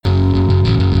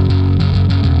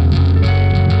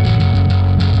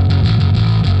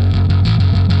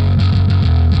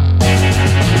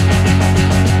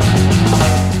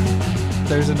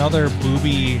another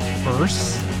booby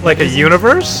verse. Like a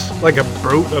universe? Like a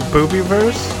booby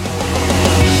verse?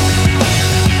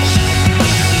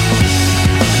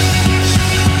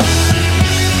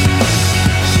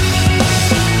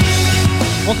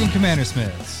 Welcome, Commander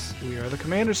Smiths. We are the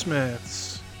Commander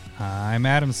Smiths. I'm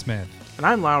Adam Smith. And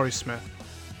I'm Lowry Smith.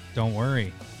 Don't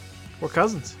worry. We're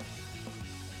cousins.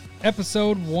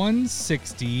 Episode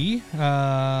 160.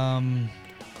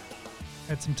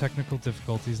 Had some technical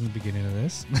difficulties in the beginning of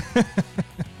this.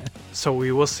 So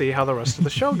we will see how the rest of the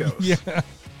show goes. Yeah.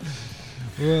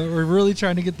 We're really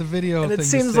trying to get the video. And it thing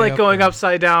seems to like stay going there.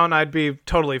 upside down, I'd be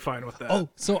totally fine with that. Oh,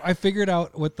 so I figured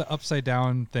out what the upside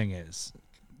down thing is.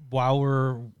 While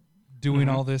we're doing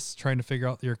all this, trying to figure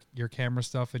out your camera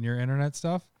stuff and your internet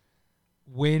stuff,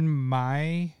 when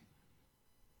my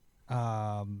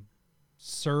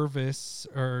service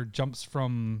or jumps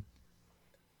from,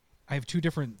 I have two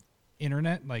different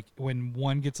internet, like when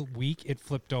one gets weak, it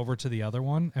flipped over to the other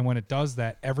one, and when it does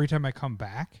that, every time I come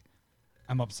back,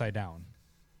 I'm upside down.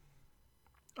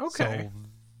 Okay. So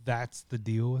that's the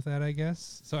deal with that, I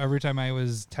guess. So every time I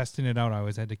was testing it out, I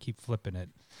always had to keep flipping it.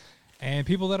 And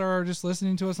people that are just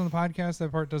listening to us on the podcast,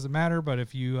 that part doesn't matter. But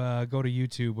if you go to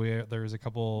YouTube, there's a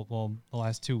couple, the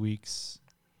last 2 weeks,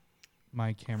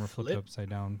 my camera flipped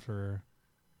upside down for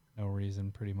no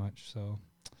reason, pretty much. So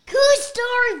Cool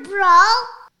story, bro.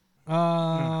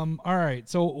 all right.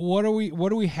 So what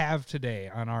do we have today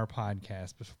on our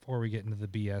podcast before we get into the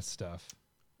BS stuff?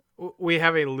 We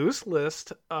have a loose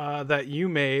list that you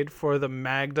made for the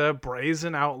Magda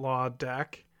Brazen Outlaw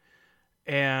deck.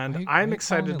 And I'm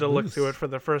excited to look through it for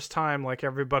the first time like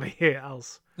everybody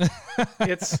else.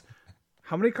 It's...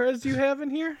 How many cards do you have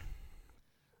in here?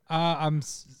 I'm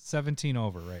 17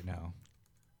 over right now.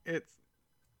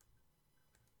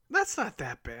 That's not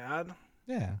that bad.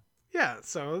 Yeah. Yeah,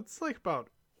 so it's like about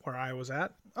where I was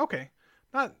at. Okay.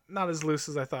 Not as loose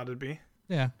as I thought it'd be.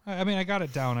 Yeah. I mean, I got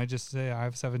it down. I just say I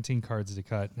have 17 cards to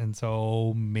cut. And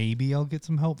so maybe I'll get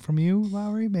some help from you,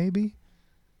 Lowry. Maybe.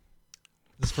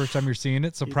 This is the first time you're seeing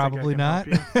it, so probably not.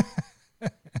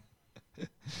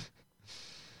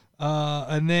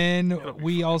 And then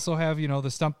we also have,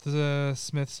 the Stump the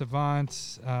Smith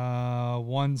Savant,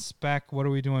 one spec. What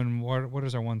are we doing? What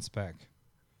is our one spec?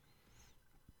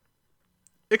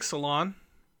 Ixalan.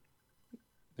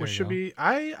 Which should be...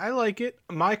 I like it.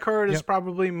 My card is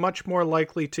probably much more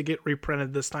likely to get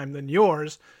reprinted this time than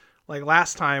yours. Like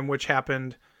last time, which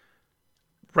happened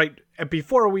right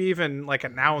before we even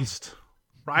announced...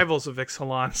 Rivals of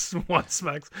Ixalan's one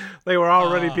specs. They were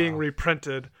already being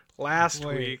reprinted last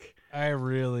week. I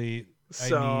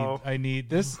need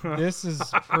this. This is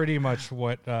pretty much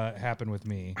what happened with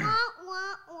me.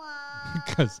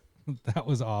 Because that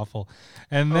was awful.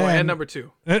 And then and number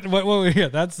two. Yeah,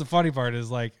 that's the funny part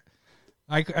is I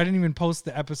didn't even post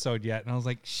the episode yet, and I was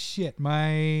like, shit,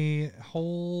 my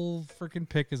whole freaking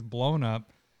pick is blown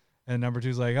up. And number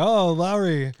two's like, oh,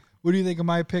 Lowry, what do you think of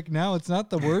my pick now? It's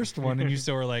not the worst one. And you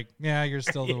still were like, yeah, you're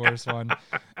still the worst one.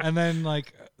 And then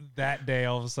that day,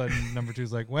 all of a sudden, number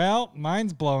two's like, well,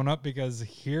 mine's blown up because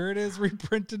here it is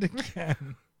reprinted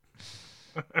again.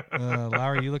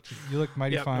 Lowry, you looked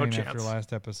mighty fine after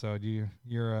last episode.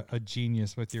 You're a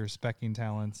genius with your specking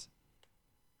talents.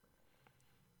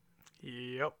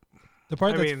 Yep. The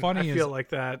part that's funny is... I feel like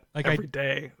that every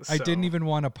day. I didn't even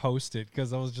want to post it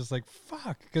because I was just like,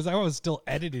 fuck. Because I was still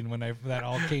editing when that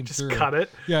all came through. Just cut it?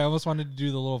 Yeah, I almost wanted to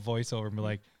do the little voiceover and be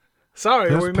like,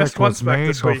 sorry, we missed one spec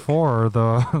this week. Before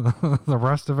the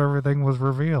rest of everything was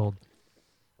revealed.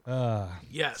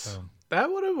 Yes. So. That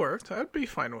would have worked. I'd be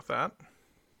fine with that.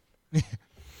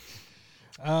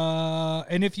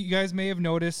 And if you guys may have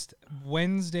noticed,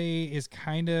 Wednesday is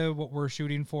kind of what we're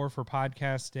shooting for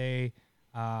podcast day.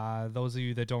 Those of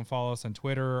you that don't follow us on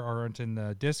Twitter or aren't in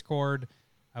the Discord,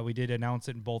 we did announce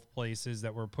it in both places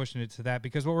that we're pushing it to that,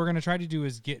 because what we're going to try to do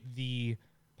is get the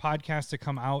podcast to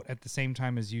come out at the same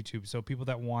time as YouTube. So people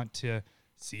that want to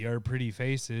see our pretty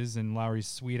faces and Lowry's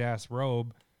sweet ass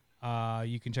robe,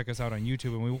 you can check us out on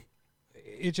YouTube. And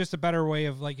it's just a better way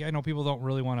of I know people don't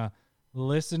really want to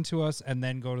listen to us and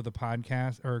then go to the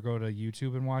podcast or go to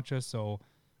YouTube and watch us. So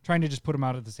trying to just put them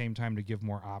out at the same time to give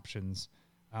more options.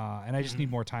 And I just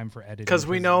need more time for editing. Because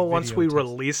we know once we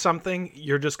release something,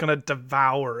 you're just going to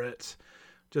devour it.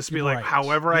 Just be like,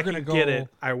 however I can get it,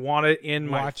 I want it in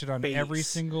my face. Watch it on every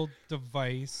single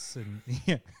device. And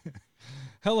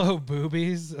hello,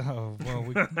 boobies. Oh, well,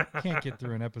 we can't get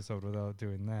through an episode without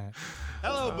doing that.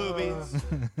 Hello, boobies.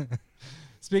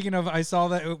 Speaking of, I saw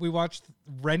that we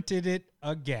rented it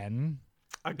again.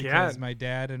 Because my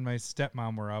dad and my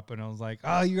stepmom were up, and I was like,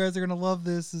 oh, you guys are going to love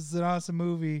this. This is an awesome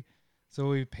movie. So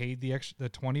we paid the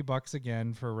 $20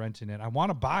 again for renting it. I want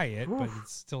to buy it, but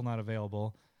it's still not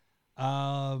available.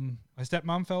 My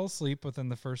stepmom fell asleep within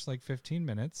the first 15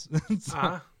 minutes.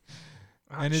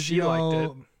 And she liked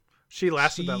it. She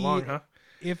lasted that long, huh?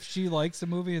 If she likes a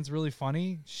movie and it's really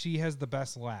funny, she has the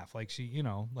best laugh. Like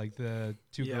the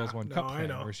Two Girls, One Cup thing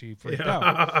where she freaked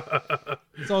out.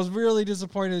 So I was really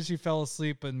disappointed that she fell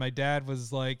asleep. And my dad's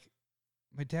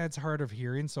hard of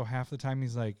hearing. So half the time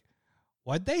he's like,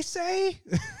 "What'd they say?"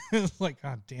 It's like,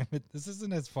 God damn it. This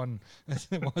isn't as fun as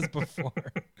it was before.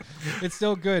 It's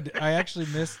still good. I actually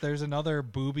missed, there's another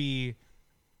booby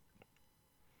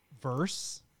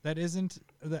verse that isn't,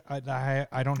 that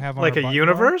I don't have on like a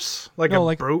universe? Like no,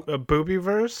 a booby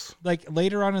verse? Like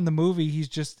later on in the movie, he's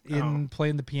just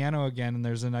playing the piano again, and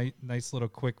there's a nice little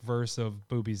quick verse of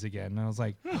boobies again. And I was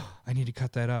like, I need to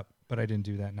cut that up, but I didn't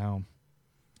do that now.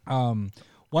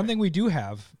 One thing we do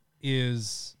have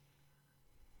is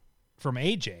from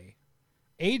AJ.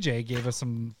 AJ gave us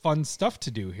some fun stuff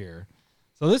to do here.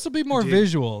 So this will be more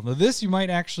visual. Now, this you might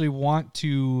actually want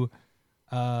to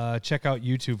check out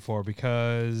YouTube for,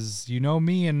 because you know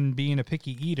me and being a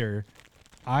picky eater,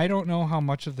 I don't know how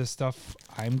much of this stuff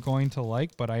I'm going to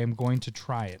like, but I am going to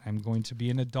try it. I'm going to be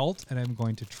an adult and I'm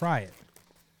going to try it.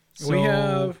 So we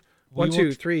have 1,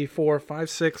 2, 3, 4, 5,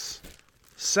 6,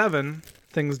 7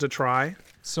 things to try.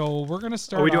 So we're going to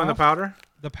start. Are we doing the powder?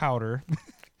 The powder.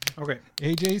 Okay.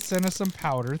 AJ sent us some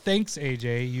powder. Thanks,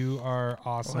 AJ. You are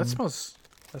awesome. Oh,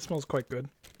 that smells quite good.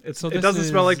 It doesn't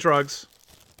smell like drugs.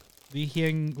 Li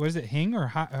Hing, what is it? Hing or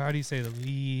how do you say the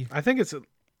Li? I think it's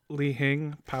Li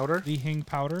Hing powder. Li Hing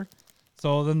powder.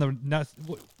 So then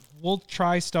we'll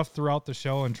try stuff throughout the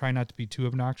show and try not to be too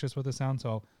obnoxious with the sound.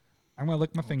 So I'm gonna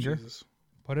lick my finger, Jesus.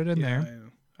 Put it in there.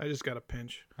 I just got a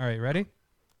pinch. All right, ready?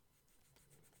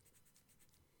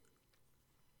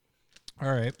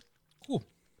 All right, cool.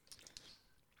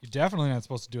 You're definitely not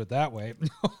supposed to do it that way.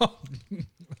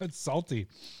 That's salty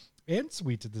and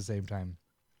sweet at the same time.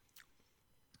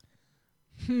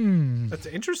 That's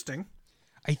interesting.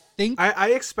 I think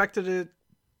I expected it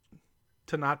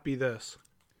to not be this.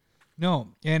 No,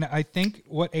 and I think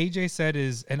what AJ said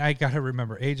is, and I gotta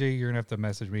remember, AJ, you're gonna have to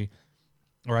message me,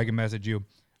 or I can message you.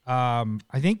 I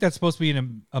think that's supposed to be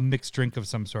in a mixed drink of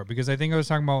some sort, because I think I was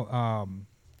talking about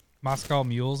Moscow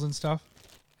mules and stuff,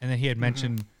 and then he had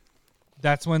mentioned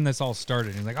that's when this all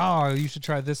started. He's like, "Oh, you should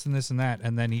try this and this and that,"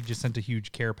 and then he just sent a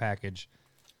huge care package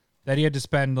that he had to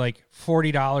spend like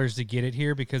 $40 to get it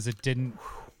here because it didn't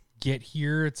get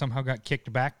here. It somehow got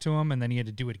kicked back to him, and then he had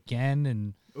to do it again.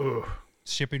 And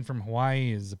shipping from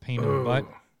Hawaii is a pain in the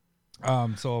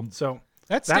butt. So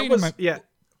that's staying in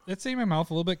my mouth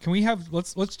a little bit. Can we have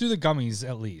let's do the gummies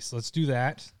at least. Let's do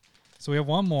that. So we have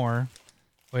one more.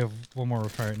 We have one more we'll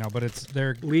try right now, but it's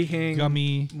their Li Hing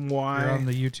gummy. You're on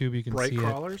the YouTube, you can bright see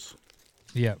collars.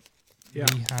 it. Yep. Yeah.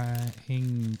 Li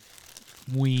Hing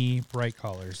Mui bright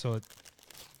collars. So, all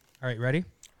right, ready?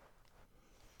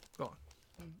 Go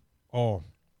on. Oh,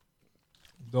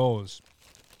 those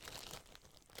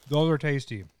are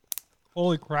tasty.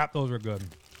 Holy crap, those are good.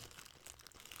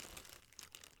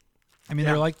 I mean,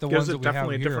 they're like the ones that we have here.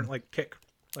 Definitely a different like kick,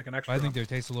 like an extra. I think they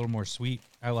taste a little more sweet.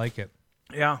 I like it.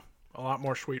 Yeah, a lot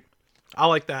more sweet. I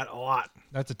like that a lot.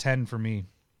 That's a 10 for me.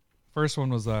 First one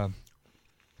was a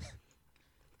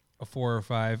 4 or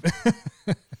 5.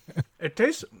 It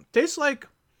tastes like.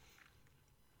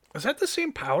 Is that the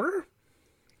same powder?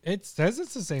 It says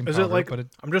it's the same. Is powder, it like? But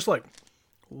I'm just like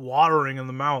watering in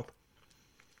the mouth.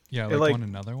 Yeah, like want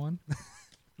another one?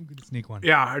 I'm gonna sneak one.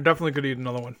 Yeah, I definitely could eat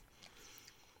another one.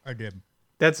 I did.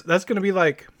 That's gonna be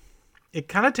like. It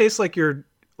kind of tastes like you're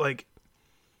like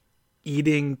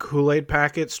eating Kool-Aid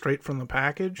packets straight from the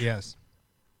package. Yes,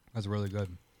 that's really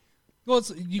good. Well,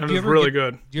 it's really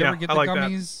good. Do you ever get the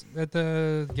gummies at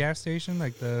the gas station,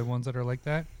 like the ones that are like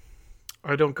that?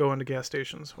 I don't go into gas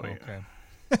stations. Oh, okay.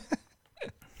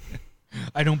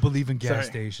 I don't believe in gas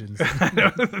stations.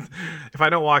 If I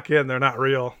don't walk in, they're not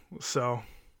real. So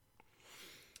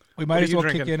we might as well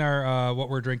kick in our what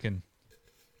we're drinking.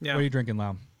 Yeah. What are you drinking,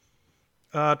 Lau?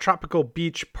 Tropical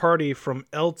Beach Party from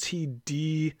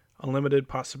LTD Unlimited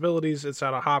Possibilities. It's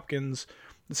out of Hopkins.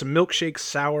 It's a milkshake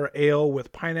sour ale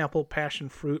with pineapple, passion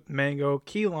fruit, mango,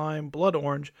 key lime, blood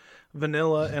orange,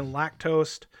 vanilla, and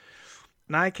lactose.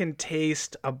 And I can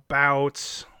taste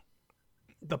about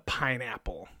the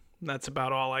pineapple. That's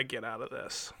about all I get out of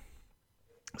this.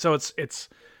 So it's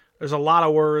there's a lot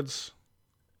of words,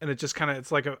 and it just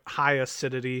it's like a high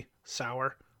acidity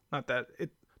sour. Not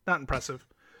impressive.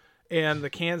 And the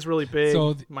can's really big.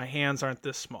 So my hands aren't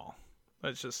this small.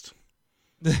 It's just.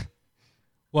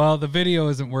 Well, the video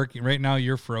isn't working right now.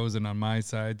 You're frozen on my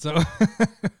side, so.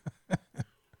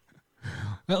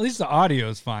 At least the audio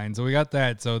is fine, so we got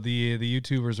that. So the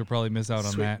YouTubers will probably miss out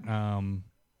on that.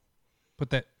 Put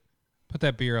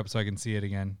that beer up so I can see it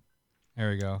again.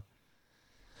 There we go.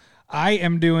 I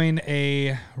am doing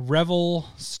a Revel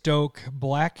Stoke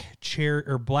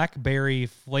blackberry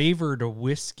flavored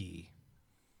whiskey.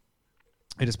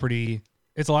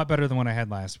 It's a lot better than what I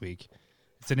had last week.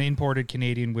 It's an imported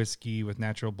Canadian whiskey with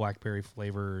natural blackberry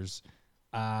flavors.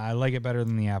 I like it better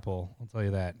than the apple. I'll tell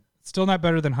you that. It's still not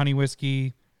better than honey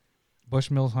whiskey.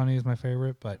 Bushmills honey is my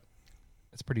favorite, but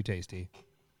it's pretty tasty.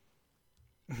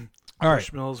 All right.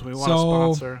 Bushmills, we want to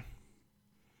sponsor.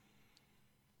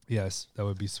 Yes, that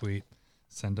would be sweet.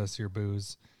 Send us your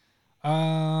booze.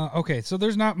 Okay, so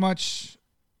there's not much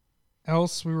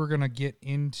else we were going to get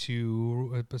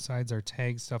into besides our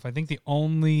tag stuff. I think the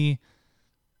only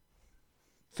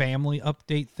family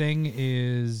update thing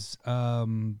is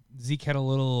Zeke had a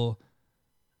little...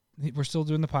 We're still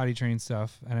doing the potty train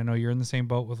stuff, and I know you're in the same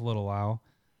boat with Little Lau.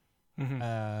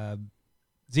 Mm-hmm.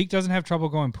 Zeke doesn't have trouble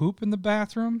going poop in the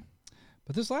bathroom,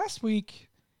 but this last week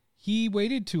he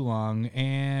waited too long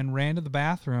and ran to the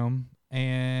bathroom,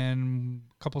 and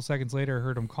a couple seconds later I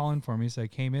heard him calling for me, so I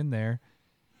came in there,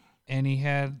 and he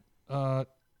had a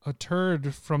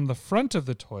turd from the front of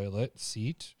the toilet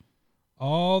seat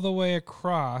all the way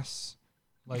across.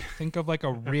 Like, think of like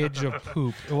a ridge of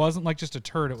poop. It wasn't like just a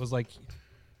turd. It was like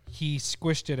he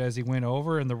squished it as he went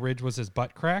over, and the ridge was his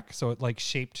butt crack. So it like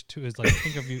shaped to his, like,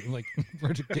 think of you like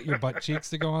where to get your butt cheeks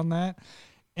to go on that.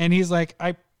 And he's like,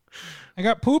 I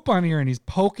got poop on here, and he's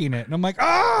poking it. And I'm like,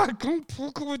 don't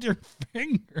poke it with your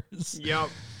fingers. Yep.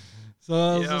 So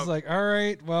I was just like, all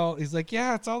right, well, he's like,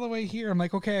 yeah, it's all the way here. I'm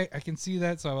like, okay, I can see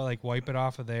that. So I like wipe it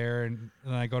off of there, and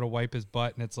then I go to wipe his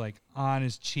butt, and it's like on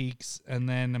his cheeks. And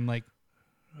then I'm like,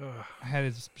 I had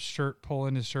his shirt,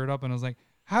 pulling his shirt up, and I was like,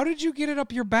 how did you get it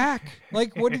up your back?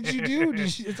 Like, what did you do?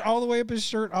 It's all the way up his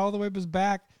shirt, all the way up his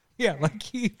back. Yeah, like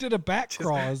he did a back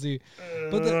crawl as he.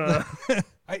 But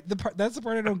that's the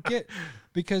part I don't get,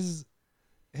 because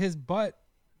his butt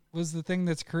was the thing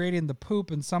that's creating the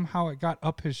poop, and somehow it got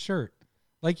up his shirt.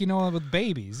 Like, with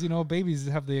babies, babies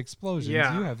have the explosions.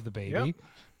 Yeah. You have the baby. Yep.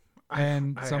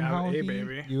 And I somehow have a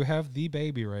baby. You have the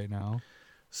baby right now.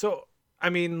 So, I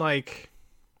mean, like,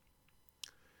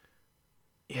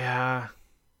 yeah,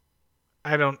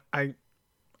 I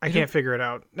can't figure it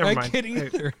out. Never mind. I can't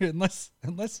either, unless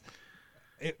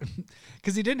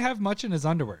because he didn't have much in his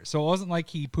underwear. So it wasn't like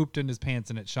he pooped in his pants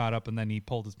and it shot up and then he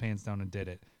pulled his pants down and did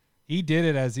it. He did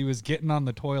it as he was getting on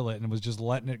the toilet and was just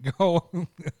letting it go.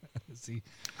 See,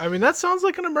 I mean, that sounds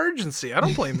like an emergency. I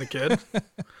don't blame the kid.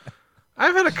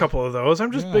 I've had a couple of those.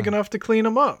 I'm just big enough to clean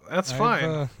them up. That's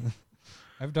fine.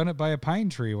 I've done it by a pine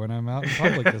tree when I'm out in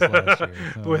public this last year.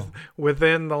 So.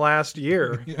 Within the last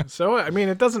year. Yeah. So, I mean,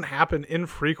 it doesn't happen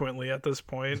infrequently at this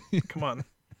point. Come on.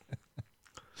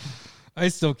 I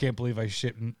still can't believe I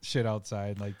shit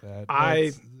outside like that.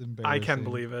 I can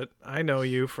believe it. I know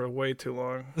you for way too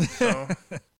long. So.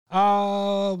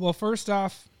 Well, first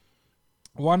off,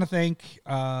 I want to thank,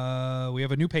 we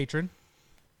have a new patron.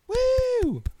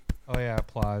 Woo! Oh yeah,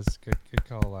 applause. Good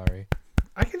call, Larry.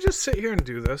 I can just sit here and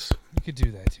do this. You could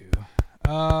do that too.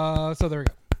 So there we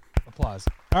go. Applause.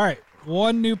 All right,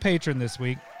 one new patron this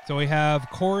week. So we have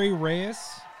Corey Reyes.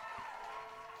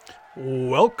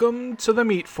 Welcome to the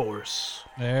Meat Force.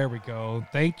 There we go.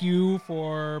 Thank you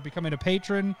for becoming a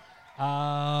patron.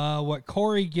 What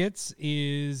Corey gets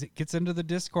is it gets into the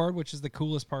Discord, which is the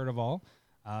coolest part of all.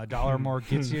 $1 or more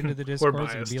gets you into the Discord. So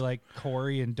you can be like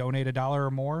Corey and donate $1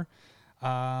 or more.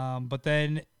 But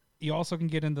then you also can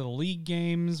get into the league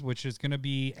games, which is going to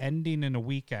be ending in a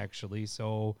week, actually.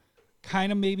 So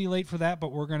kind of maybe late for that,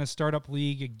 but we're going to start up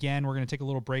league again. We're going to take a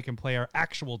little break and play our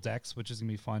actual decks, which is going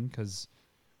to be fun because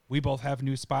we both have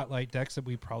new Spotlight decks that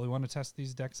we probably want to test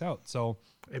these decks out. So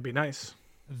it'd be nice.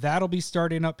 That'll be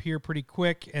starting up here pretty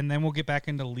quick, and then we'll get back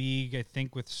into league, I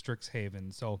think, with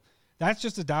Strixhaven. So that's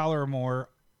just $1 or more.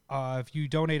 If you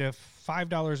donate a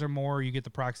 $5 or more, you get the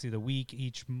proxy of the week.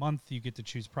 Each month, you get to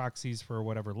choose proxies for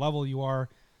whatever level you are.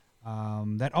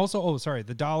 The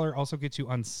 $1 also gets you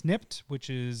Unsnipped, which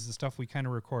is the stuff we kind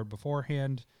of record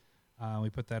beforehand. We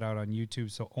put that out on YouTube,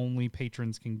 so only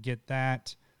patrons can get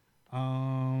that.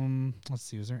 Let's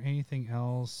see, is there anything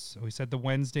else? We said the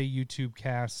Wednesday YouTube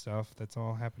cast stuff. That's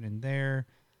all happening there.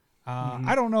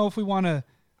 I don't know if we want to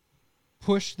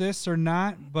push this or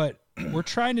not, but we're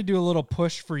trying to do a little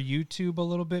push for YouTube a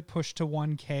little bit, push to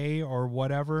 1K or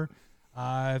whatever.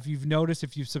 If you've noticed,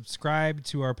 if you've subscribed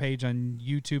to our page on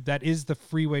YouTube, that is the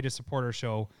free way to support our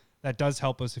show. That does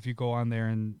help us if you go on there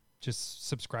and just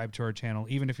subscribe to our channel,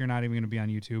 even if you're not even going to be on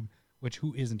YouTube, which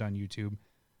who isn't on YouTube?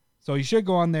 So you should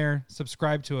go on there,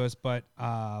 subscribe to us. But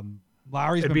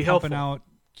Lowry's been pumping out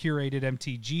curated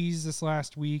MTGs this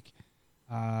last week.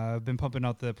 I've been pumping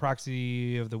out the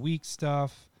Proxy of the Week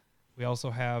stuff. We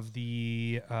also have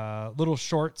the little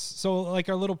shorts. So like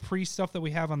our little pre-stuff that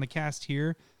we have on the cast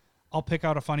here, I'll pick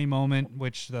out a funny moment,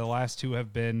 which the last two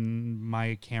have been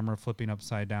my camera flipping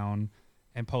upside down,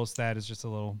 and post that as just a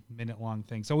little minute-long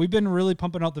thing. So we've been really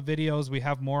pumping out the videos. We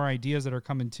have more ideas that are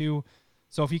coming too.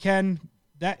 So if you can,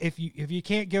 if you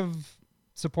can't give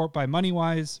support by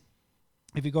money-wise,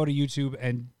 if you go to YouTube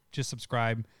and just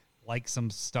subscribe, like some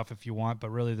stuff if you want, but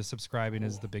really the subscribing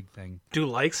is the big thing. Do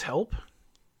likes help?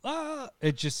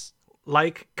 It just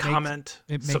comment,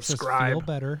 it makes subscribe. Us feel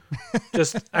better.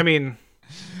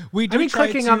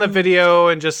 Clicking on the video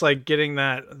and just like getting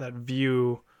that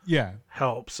view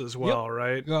helps as well,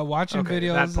 right? Watching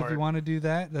videos, if you want to do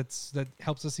that, that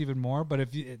helps us even more. But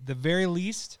if you, at the very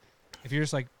least, if you're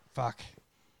just like, fuck,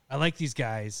 I like these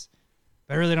guys,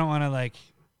 but I really don't want to like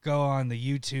go on the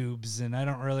YouTubes, and I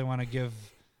don't really want to give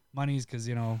monies because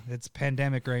it's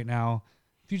pandemic right now.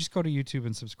 If you just go to YouTube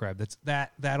and subscribe,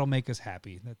 that'll make us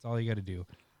happy. That's all you got to do.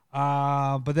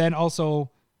 But then also,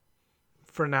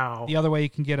 for now, the other way you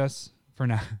can get us for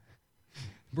now,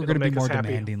 we're going to be more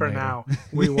demanding for later. now.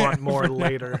 We want more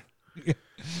later.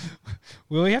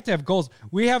 Well, we have to have goals.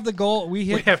 We have the goal. We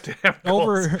have to have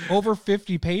over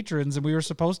 50 patrons, and we were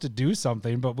supposed to do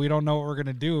something, but we don't know what we're going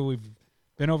to do. We've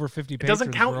been over 50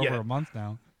 patrons for over a month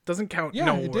now. Doesn't count. Yeah,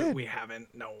 no, we haven't.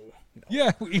 No.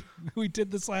 Yeah, we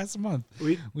did this last month.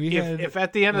 If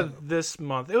at the end of this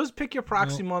month, it was Pick Your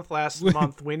Proxy month last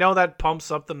month. We know that pumps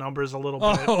up the numbers a little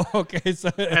bit. Oh, okay. So,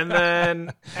 and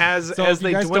then as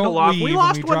they dwindle off, we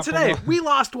lost one today. We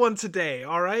lost one today.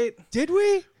 All right. Did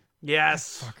we?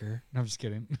 Yes. Fucker. No, I'm just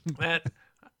kidding.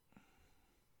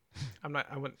 I'm not.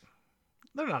 I wouldn't.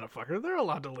 They're not a fucker. They're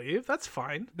allowed to leave. That's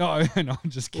fine. No, I'm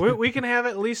just kidding. We can have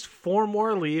at least 4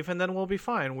 more leave, and then we'll be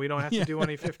fine. We don't have to do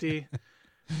any 50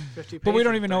 but we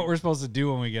don't even know what we're supposed to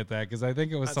do when we get that, because I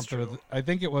think it was I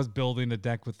think it was building a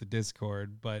deck with the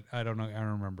Discord, but I don't know. I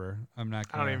don't remember. I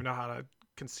don't even know how to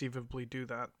conceivably do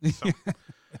that. So.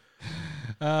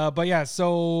 But yeah,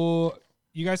 so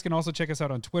you guys can also check us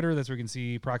out on Twitter. That's where you can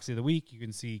see Proxy of the Week. You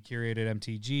can see Curated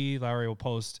MTG. Lowry will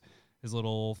post his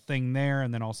little thing there,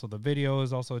 and then also the video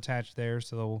is also attached there,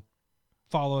 so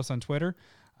follow us on Twitter.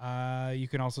 You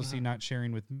can also see Not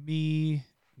Sharing with Me,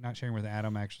 Not Sharing with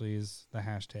Adam actually is the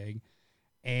hashtag,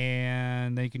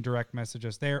 and then you can direct message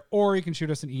us there, or you can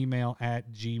shoot us an email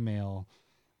at Gmail,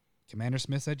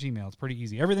 CommanderSmiths@gmail. It's pretty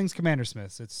easy. Everything's Commander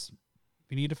Smiths. If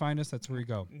you need to find us, that's where you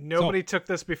go. Nobody took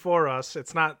this before us.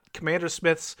 It's not Commander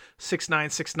Smiths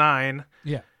 6969.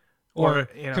 Yeah. Or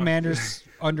Commanders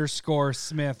 _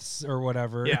 Smiths or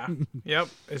whatever. Yeah. Yep.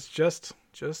 It's just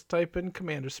type in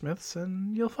Commander Smiths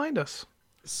and you'll find us.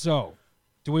 So,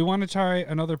 do we want to try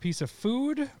another piece of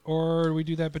food, or do we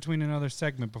do that between another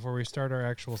segment before we start our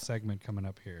actual segment coming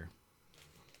up here?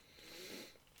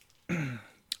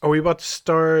 Are we about to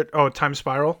start? Oh, Time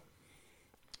Spiral?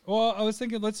 Well, I was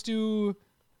thinking let's do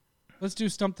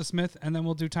Stump the Smith, and then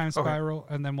we'll do Time Spiral,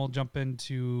 and then we'll jump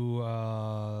into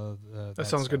that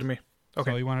sounds good to me.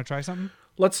 Okay. So you want to try something?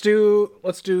 Let's do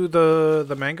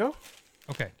the mango.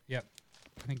 Okay. Yep.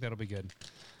 I think that'll be good.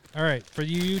 All right, for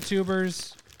you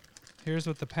YouTubers, here's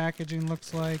what the packaging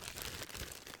looks like.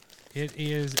 It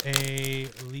is a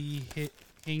Li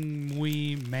Hing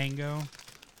Mui mango.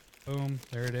 Boom,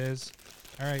 there it is.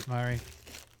 All right, Larry.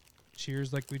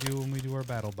 Cheers like we do when we do our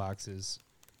battle boxes.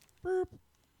 Burp.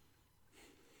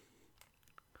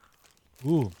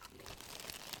 Ooh.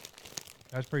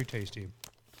 That's pretty tasty.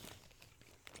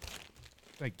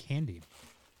 It's like candy.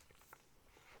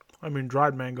 I mean,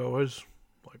 dried mango is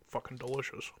like fucking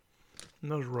delicious.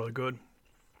 And that was really good.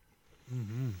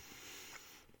 Mm-hmm.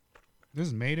 This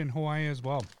is made in Hawaii as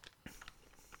well.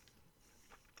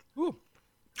 Ooh.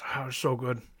 That was so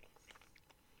good.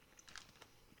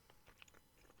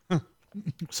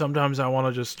 Sometimes I want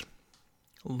to just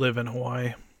live in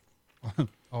Hawaii.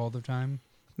 All the time?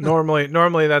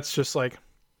 Normally that's just like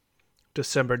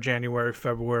December, January,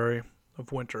 February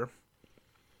of winter.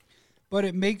 But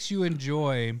it makes you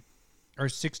enjoy our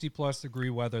 60+ degree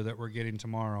weather that we're getting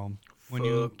tomorrow when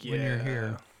you're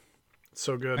here. It's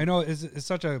so good. I know it's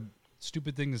such a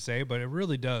stupid thing to say, but it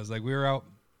really does. Like, we were out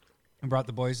and brought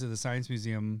the boys to the Science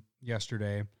Museum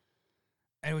yesterday,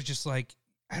 and it was just like,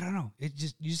 I don't know. You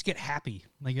just get happy.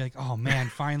 Like, you're like, oh man,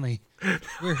 finally.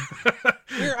 we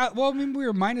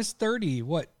were minus 30,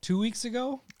 2 weeks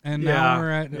ago? And now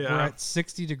we're at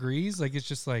 60 degrees. Like, it's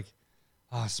just like,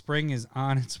 spring is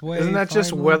on its way. Isn't that finally.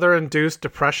 Just weather-induced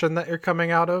depression that you're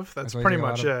coming out of? That's pretty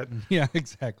much it. Yeah,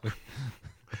 exactly.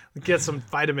 Get some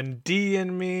vitamin D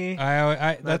in me.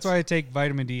 That's why I take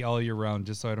vitamin D all year round,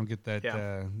 just so I don't get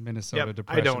that Minnesota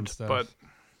depression I don't, stuff. but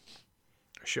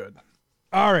I should.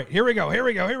 All right, here we go.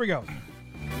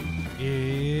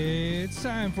 It's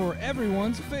time for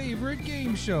everyone's favorite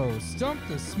game show, Stump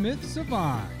the Smith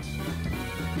Savant.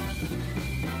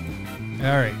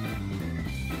 All right.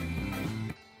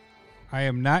 I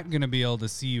am not going to be able to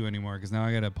see you anymore because now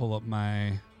I got to pull up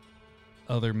my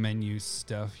other menu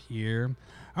stuff here.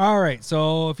 All right,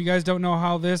 so if you guys don't know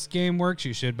how this game works,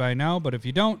 you should by now. But if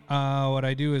you don't, what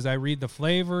I do is I read the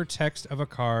flavor text of a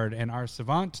card, and our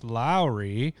savant,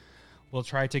 Lowry, will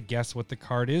try to guess what the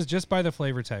card is just by the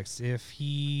flavor text. If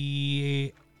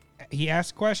he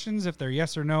asks questions, if they're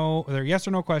yes or no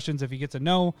questions. If he gets a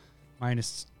no,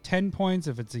 minus 10 points.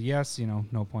 If it's a yes,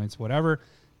 no points, whatever.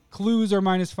 Clues are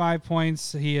minus 5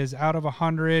 points. He is out of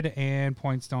 100, and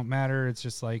points don't matter. It's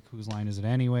just like, whose line is it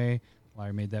anyway?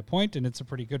 Larry made that point, and it's a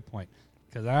pretty good point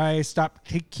because I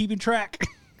stopped keeping track.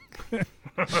 I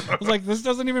was like, this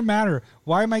doesn't even matter.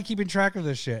 Why am I keeping track of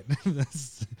this shit?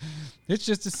 It's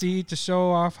just to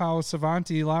show off how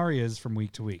savanty Lowry is from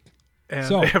week to week. And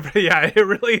it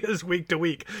really is week to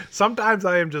week. Sometimes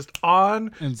I am just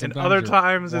on, and other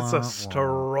times it's a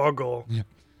struggle.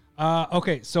 Yeah.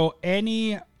 Okay, so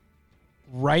any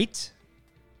right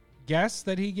guess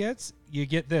that he gets, you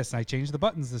get this. I changed the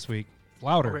buttons this week.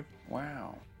 Louder. Okay.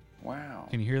 Wow.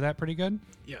 Can you hear that pretty good?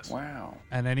 Yes. Wow.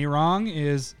 And any wrong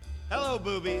is... Hello,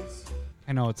 boobies.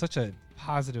 I know, it's such a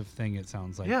positive thing, it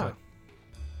sounds like. Yeah.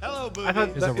 Hello, boobies. I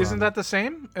thought isn't that the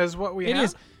same as what we have? It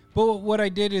is. But what I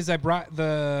did is I brought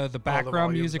the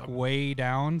background music up way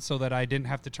down so that I didn't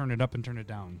have to turn it up and turn it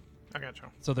down. I got you.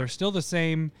 So they're still the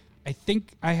same. I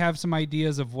think I have some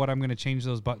ideas of what I'm going to change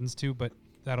those buttons to, but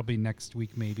that'll be next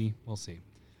week maybe. We'll see.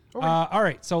 Okay. All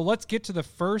right, so let's get to the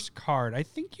first card. I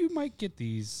think you might get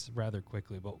these rather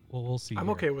quickly, but we'll see. I'm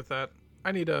okay with that.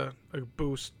 I need a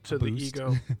boost to the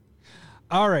ego.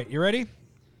 All right, you ready?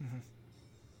 Mm-hmm.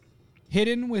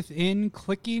 Hidden within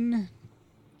clicking,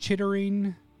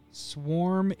 chittering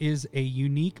swarm is a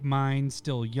unique mind,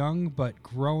 still young but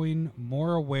growing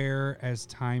more aware as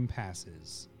time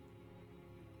passes.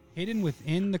 Hidden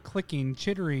within the clicking,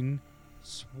 chittering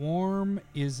swarm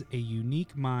is a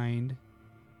unique mind.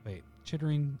 Wait,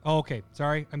 chittering. Oh, okay.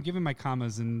 Sorry. I'm giving my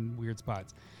commas in weird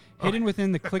spots. Hidden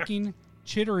within the clicking,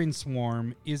 chittering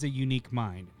swarm is a unique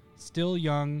mind. Still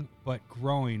young, but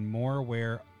growing more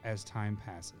aware as time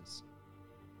passes.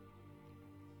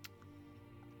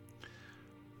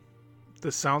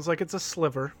 This sounds like it's a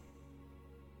sliver.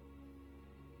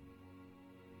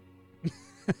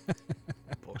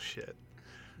 Bullshit.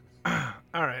 All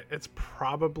right. It's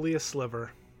probably a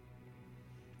sliver.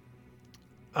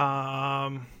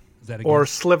 Is that a or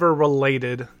guess? sliver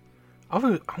related.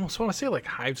 I almost want to say like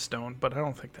Hivestone, but I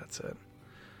don't think that's it.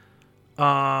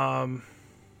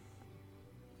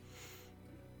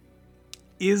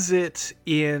 Is it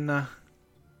in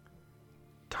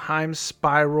Time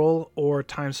Spiral or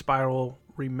Time Spiral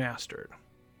Remastered?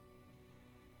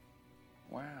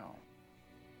 Wow.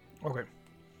 Okay.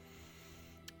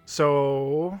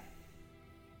 So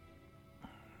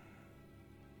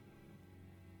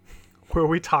were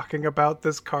we talking about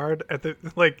this card at the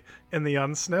in the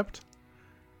unsnipped?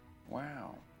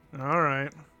 Wow. All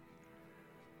right.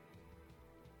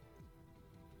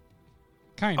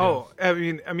 Kind of.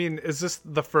 Oh, I mean, is this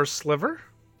the first sliver?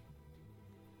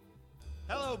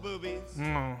 Hello, boobies.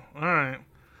 Oh, all right.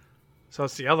 So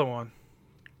it's the other one.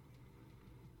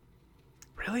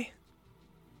 Really?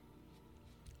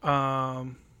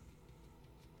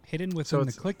 Hidden within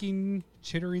the clicking,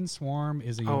 chittering swarm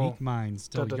is a unique mind,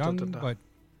 still young but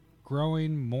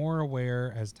growing more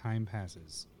aware as time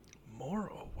passes. More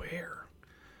aware.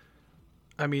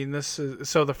 I mean, this is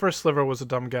so. The first sliver was a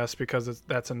dumb guess because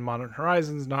that's in Modern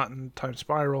Horizons, not in Time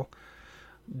Spiral.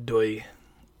 Doy.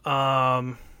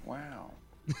 Wow.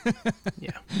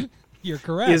 Yeah. You're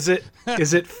correct. Is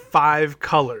it 5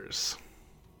 colors?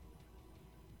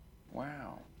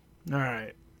 Wow. All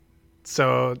right.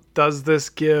 So does this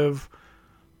give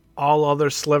all other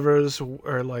slivers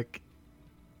or like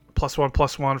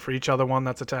 +1/+1 for each other one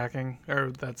that's attacking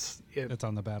or that's it's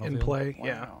on the battlefield in play? Wow.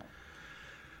 Yeah.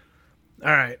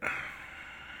 All right.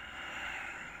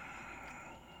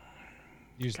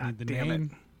 You just need the damn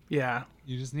name. It. Yeah.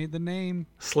 You just need the name.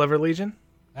 Sliver Legion.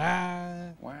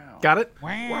 Wow. Got it?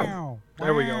 Wow.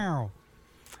 There we go.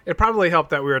 It probably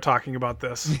helped that we were talking about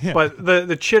this. Yeah. But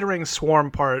the chittering swarm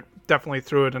part definitely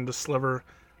threw it into sliver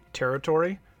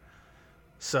territory.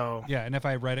 So yeah, and if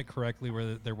I read it correctly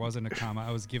where there wasn't a comma,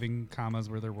 I was giving commas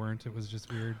where there weren't. It was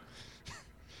just weird.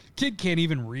 Kid can't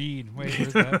even read. Wait,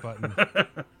 where's that button?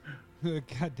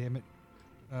 God damn it.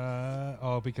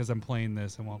 Because I'm playing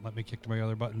this and won't let me kick to my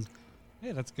other buttons.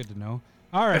 Hey, that's good to know.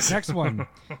 All right, next one.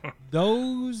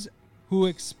 Those who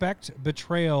expect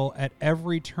betrayal at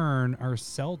every turn are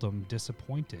seldom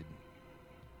disappointed.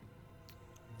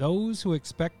 Those who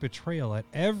expect betrayal at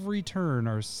every turn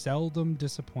are seldom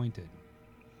disappointed.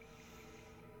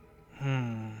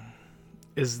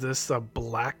 Is this a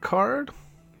black card?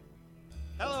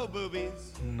 Hello,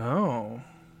 boobies. No.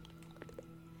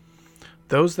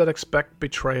 Those that expect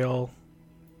betrayal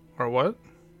are what?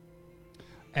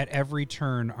 At every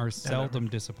turn are seldom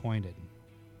disappointed.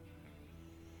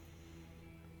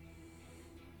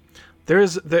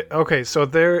 Okay, so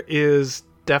there is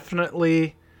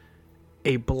definitely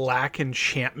a black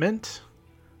enchantment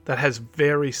that has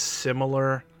very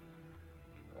similar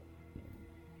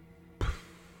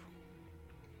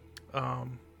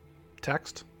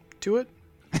text to it.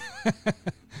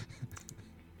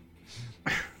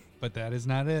 But that is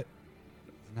not it.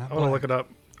 I want to look it up.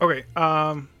 Okay,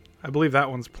 I believe that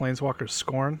one's Planeswalker's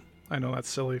Scorn. I know that's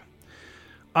silly.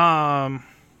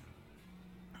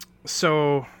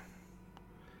 So,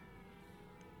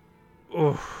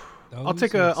 I'll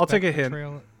take a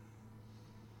hint.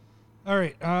 All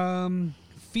right.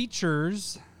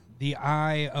 Features the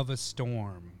Eye of a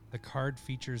Storm. The card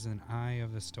features an Eye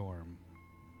of a Storm,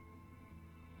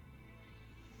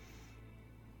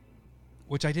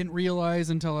 which I didn't realize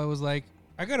until I was like,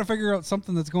 I got to figure out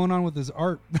something that's going on with his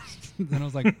art. Then I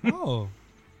was like, oh,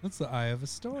 that's the Eye of a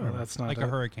Storm. No, that's not like it. A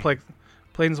hurricane.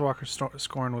 Planeswalker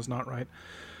Scorn was not right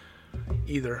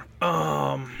either.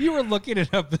 You were looking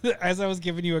it up as I was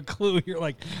giving you a clue. You're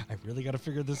like, I really got to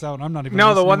figure this out. I'm not even.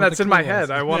 No, the one what that's in my was.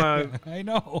 head. I want to. I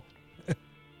know.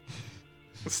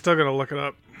 I'm still gonna look it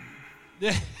up.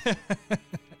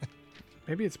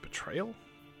 Maybe it's betrayal.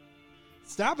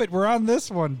 Stop it! We're on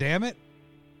this one. Damn it!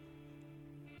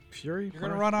 Fury. You're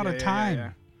gonna run out of time.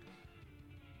 Yeah.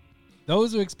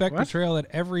 Those who expect betrayal at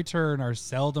every turn are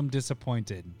seldom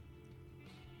disappointed.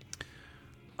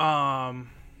 Those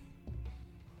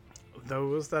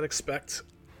that expect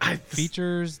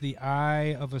features the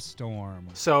Eye of a Storm.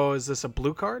 So is this a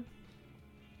blue card?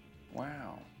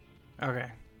 Wow.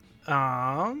 Okay.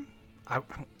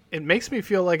 It makes me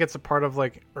feel like it's a part of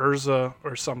like Urza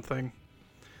or something.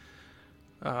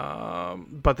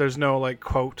 But there's no like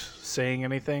quote saying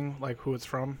anything like who it's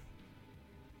from.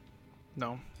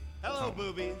 No. Hello,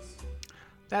 boobies.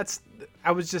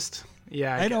 I was just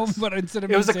I know, but instead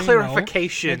of it was a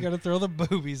clarification. I gotta throw the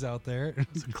boobies out there.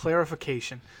 It's a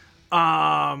clarification.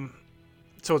 So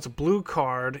it's a blue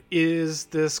card. Is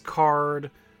this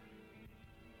card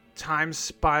Time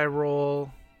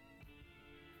Spiral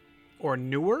or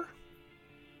newer?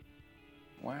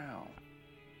 Wow.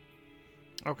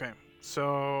 Okay,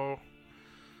 so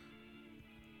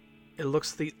it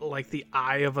looks like the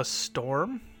Eye of a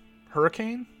Storm,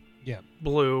 hurricane. Yep.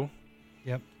 Blue.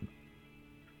 Yep.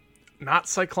 Not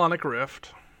Cyclonic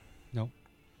Rift. Nope.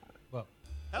 Well.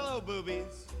 Hello,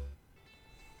 boobies.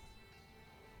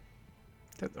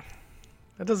 That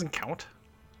doesn't count.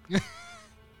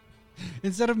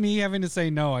 Instead of me having to say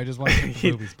no, I just want to hit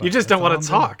the boobies. You just don't want to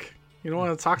talk. You don't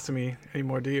want to talk to me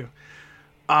anymore, do you?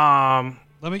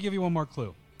 Let me give you one more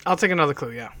clue. I'll take another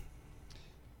clue, yeah.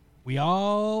 We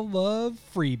all love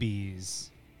freebies.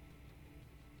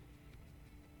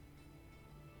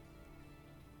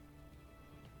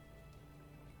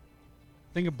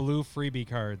 Think of blue freebie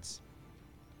cards.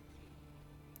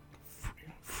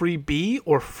 Free B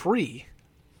or free?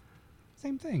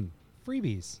 Same thing.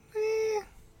 Freebies.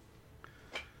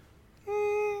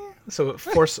 So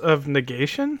Force of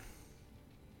Negation?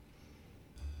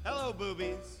 Hello,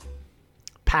 boobies.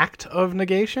 Pact of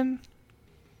Negation?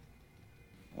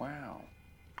 Wow.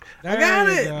 I got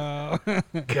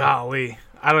it! Golly.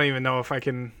 I don't even know if I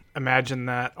can imagine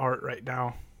that art right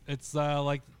now. It's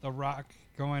like the rock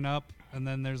going up, and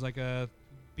then there's like a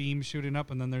beam shooting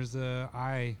up, and then there's the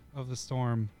Eye of the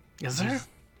Storm. Is there?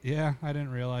 Yeah, I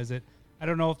didn't realize it. I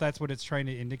don't know if that's what it's trying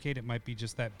to indicate. It might be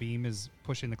just that beam is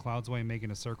pushing the clouds away and making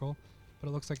a circle, but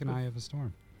it looks like an Eye of a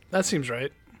Storm. That seems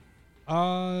right.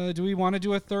 Do we want to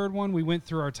do a third one? We went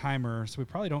through our timer, so we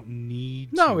probably don't need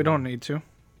to. No, we don't need to.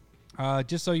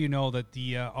 Just so you know that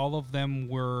the all of them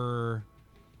were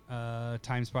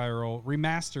Time Spiral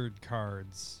remastered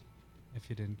cards. If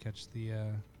you didn't catch the,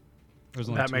 there's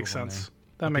only that two makes of them sense. there.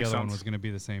 That But makes the other sense. one was going to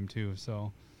be the same too.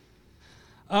 So,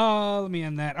 let me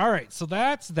end that. All right, so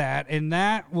that's that, and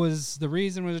that was the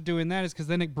reason we're doing that is because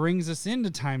then it brings us into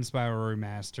Time Spiral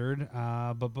Remastered.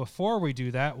 But before we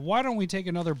do that, why don't we take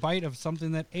another bite of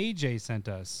something that AJ sent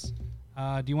us?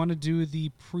 Do you want to do the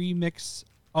pre-mix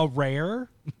a rare?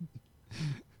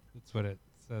 That's what it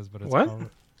says, but it's what?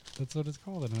 That's what it's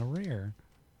called, a rare.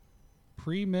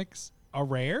 Pre-mix a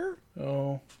rare?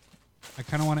 Oh. I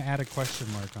kind of want to add a question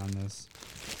mark on this.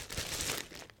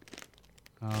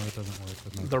 Oh, it doesn't work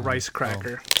with my The pen. rice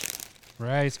cracker. Oh.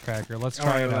 Rice cracker. Let's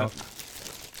try it out.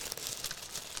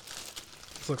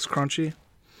 This looks crunchy.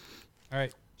 All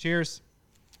right. Cheers.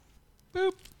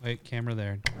 Boop. Wait, camera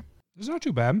there. It's not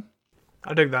too bad.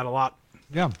 I dig that a lot.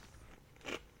 Yeah.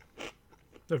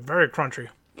 They're very crunchy.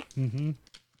 Mm-hmm.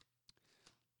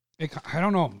 I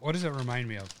don't know. What does it remind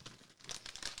me of?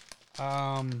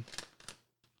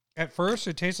 At first,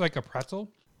 it tastes like a pretzel.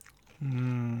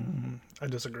 I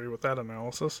disagree with that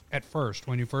analysis. At first,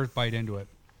 when you first bite into it.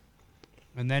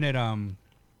 And then it,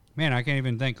 man, I can't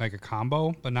even think, like a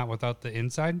combo, but not without the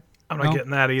inside. I'm not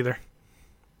getting that either.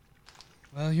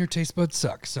 Well, your taste buds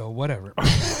suck, so whatever.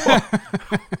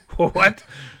 What?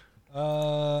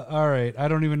 All right. I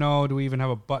don't even know. Do we even have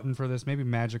a button for this? Maybe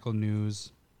magical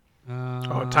news.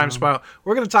 Time Spiral.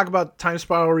 We're going to talk about Time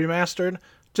Spiral Remastered.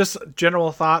 Just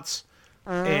general thoughts.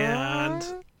 And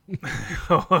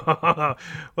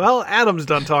well, Adam's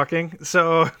done talking.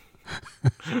 So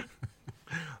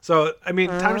I mean,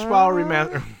 Time Spiral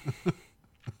Remastered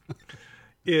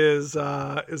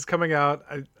is coming out,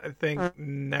 I think,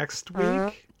 next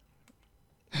week.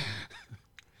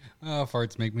 Oh,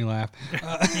 farts make me laugh.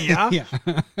 Yeah.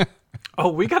 Yeah. Oh,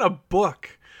 we got a book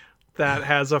that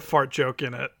has a fart joke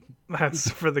in it.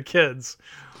 That's for the kids.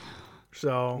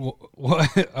 So What?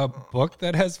 A book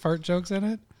that has fart jokes in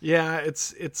it? yeah,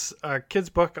 it's a kid's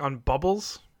book on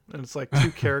bubbles, and it's like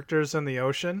two characters in the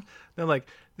ocean. They're like,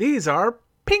 these are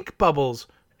pink bubbles,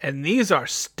 and these are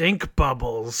stink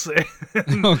bubbles.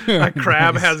 A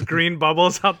crab has green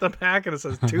bubbles out the back, and it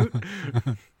says toot.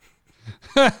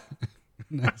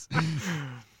 Nice.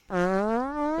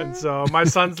 And so my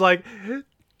son's like,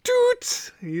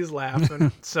 toot. He's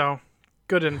laughing. So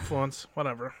good influence,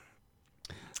 whatever.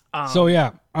 So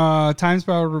yeah, Time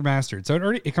Spiral Remastered. So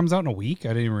it comes out in a week. I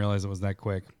didn't even realize it was that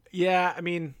quick. Yeah, I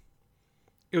mean,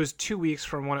 it was 2 weeks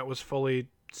from when it was fully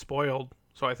spoiled.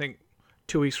 So I think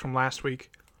 2 weeks from last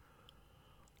week.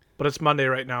 But it's Monday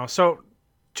right now, so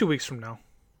 2 weeks from now.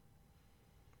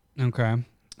 Okay.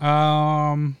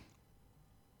 How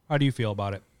do you feel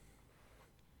about it?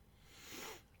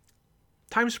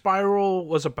 Time Spiral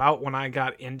was about when I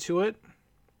got into it.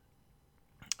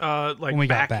 Like When we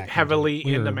got back heavily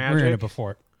into Magic. We were in it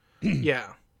before. Yeah,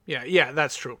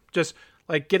 that's true. Just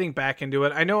like getting back into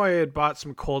it. I know I had bought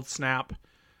some Cold Snap,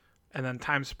 and then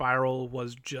Time Spiral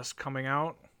was just coming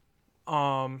out.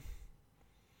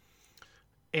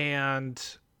 And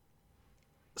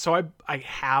so I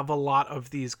have a lot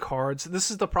of these cards. This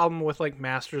is the problem with like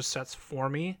Masters sets for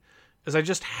me, is I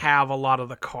just have a lot of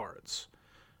the cards.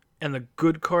 And the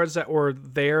good cards that were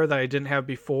there that I didn't have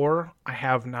before, I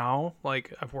have now.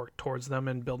 Like, I've worked towards them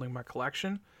in building my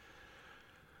collection.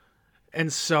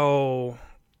 And so,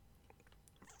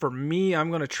 for me, I'm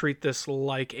going to treat this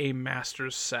like a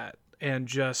Masters set. And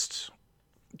just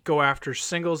go after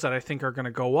singles that I think are going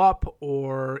to go up.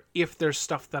 Or if there's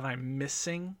stuff that I'm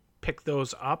missing, pick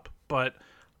those up. But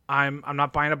I'm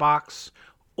not buying a box.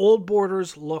 Old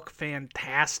borders look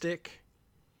fantastic.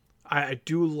 I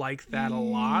do like that a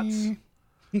lot.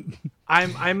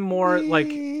 I'm more like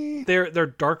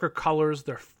they're darker colors,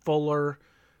 they're fuller.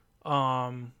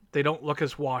 They don't look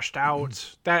as washed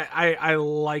out. That I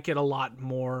like it a lot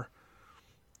more.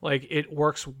 Like it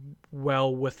works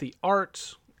well with the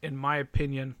art, in my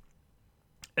opinion.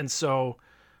 And so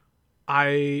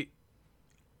I'm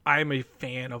a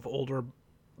fan of older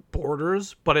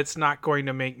borders, but it's not going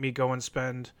to make me go and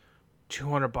spend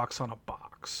 $200 on a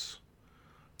box.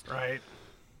 Right.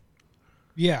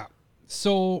 Yeah.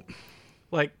 So,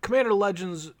 like, Commander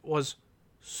Legends was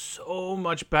so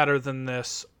much better than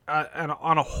this, and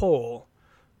on a whole,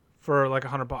 for like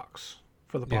 $100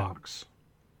 for the box.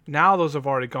 Now those have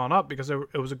already gone up because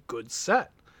it was a good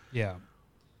set. yeah.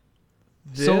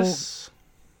 This,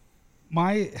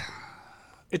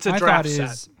 it's a draft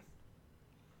set.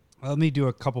 Let me do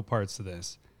a couple parts to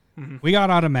this. Mm-hmm. We got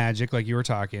out of Magic, like you were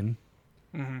talking.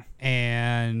 Mm-hmm.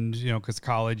 And, because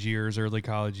college years, early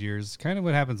college years, kind of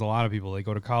what happens to a lot of people. They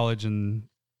go to college and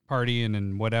partying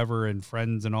and whatever, and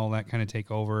friends and all that kind of take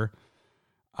over.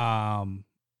 And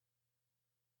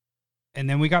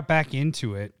then we got back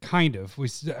into it, kind of.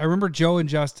 I remember Joe and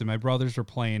Justin, my brothers, were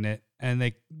playing it, and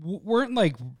they weren't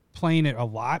like playing it a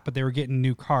lot, but they were getting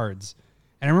new cards.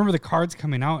 And I remember the cards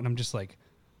coming out, and I'm just like,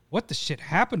 what the shit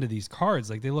happened to these cards?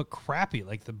 Like, they look crappy.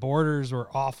 Like, the borders were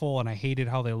awful, and I hated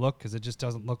how they look because it just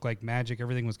doesn't look like Magic.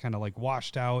 Everything was kind of like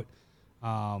washed out,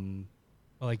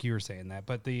 like you were saying that.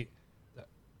 But the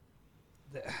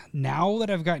now that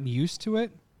I've gotten used to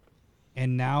it,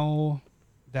 and now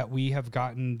that we have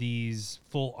gotten these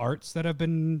full arts that have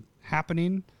been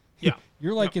happening, Yeah.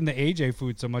 you're like in the AJ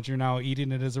food so much, you're now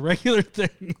eating it as a regular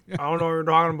thing. I don't know what you're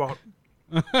talking about.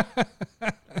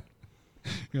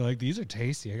 You're like, these are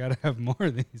tasty. I got to have more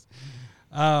of these.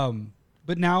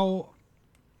 But now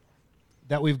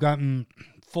that we've gotten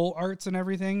full arts and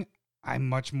everything, I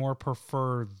much more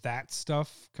prefer that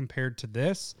stuff compared to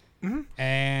this. Mm-hmm.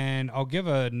 And I'll give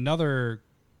another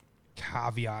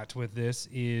caveat with this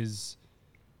is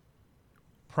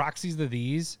proxies of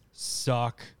these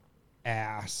suck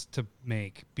ass to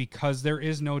make because there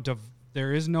is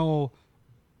no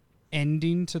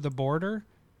ending to the border.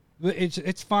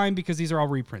 It's fine because these are all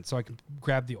reprints, so I can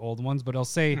grab the old ones. But I'll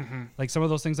say, like some of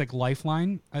those things, like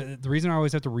Lifeline. The reason I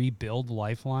always have to rebuild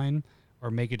Lifeline or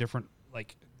make a different,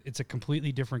 like it's a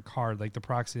completely different card, like the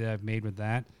proxy that I've made with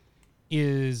that,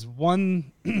 is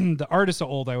one, the art is so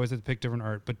old. I always have to pick different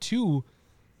art. But two,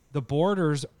 the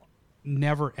borders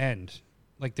never end.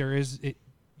 Like there is it.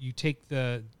 You take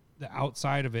the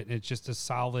outside of it, and it's just a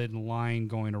solid line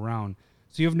going around.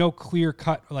 So you have no clear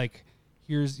cut like.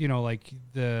 Here's, like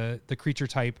the creature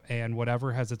type and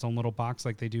whatever has its own little box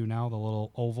like they do now, the little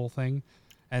oval thing.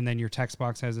 And then your text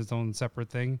box has its own separate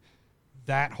thing.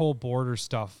 That whole border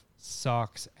stuff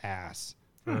sucks ass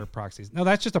for proxies. No,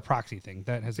 that's just a proxy thing.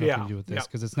 That has nothing to do with this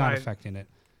because it's not affecting it.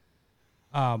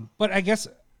 But I guess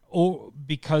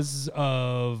because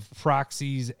of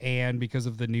proxies and because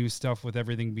of the new stuff with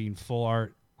everything being full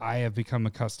art, I have become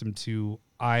accustomed to,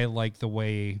 I like the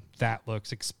way that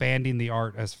looks, expanding the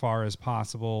art as far as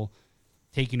possible,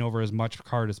 taking over as much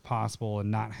card as possible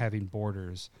and not having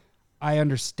borders. I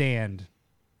understand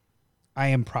I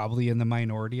am probably in the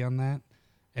minority on that.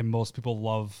 And most people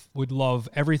would love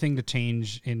everything to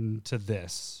change into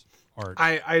this art.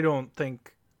 I don't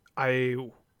think I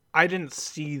didn't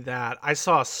see that. I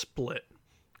saw a split,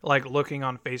 like looking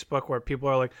on Facebook where people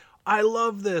are like, I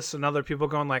love this, and other people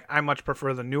going like, I much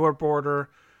prefer the newer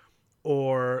border,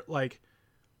 or like,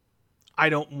 I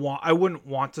wouldn't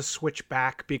want to switch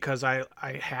back because I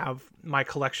have, my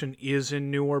collection is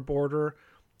in newer border,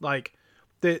 like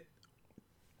that.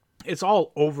 It's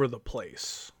all over the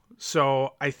place.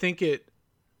 So I think it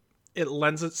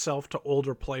lends itself to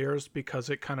older players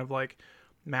because it kind of like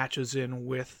matches in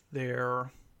with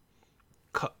their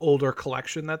older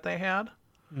collection that they had.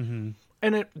 Mm-hmm.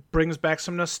 And it brings back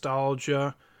some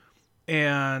nostalgia.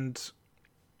 And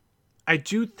I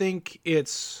do think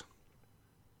it's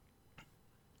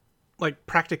like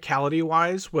practicality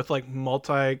wise with like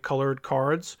multicolored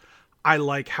cards. I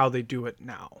like how they do it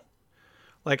now.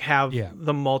 Like have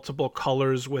the multiple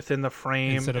colors within the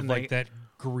frame. Instead of like that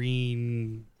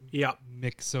green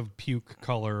mix of puke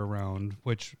color around,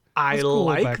 which I cool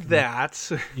like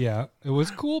that. Yeah, it was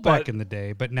cool back in the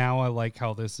day, but now I like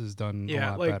how this is done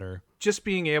a lot better. Just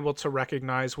being able to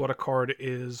recognize what a card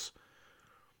is,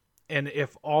 and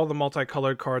if all the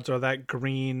multicolored cards are that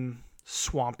green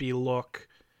swampy look,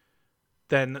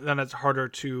 then it's harder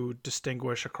to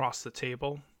distinguish across the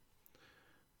table.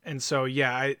 And so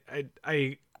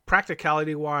I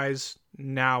practicality wise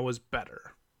now is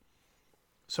better.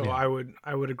 So I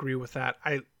would agree with that.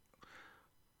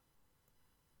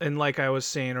 And like I was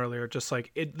saying earlier, just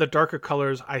like the darker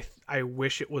colors, I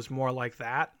wish it was more like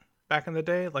that back in the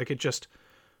day. Like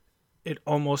it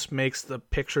almost makes the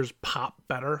pictures pop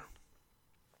better.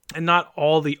 And not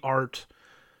all the art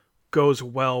goes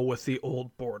well with the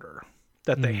old border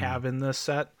that they have in this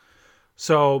set.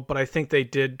 So, but I think they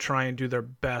did try and do their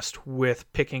best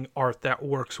with picking art that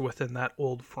works within that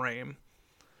old frame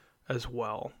as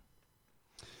well.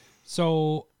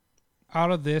 So, out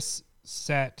of this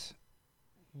set,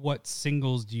 what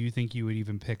singles do you think you would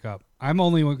even pick up? I'm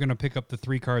only going to pick up the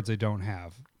 3 cards I don't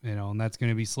have, and that's going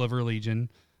to be Sliver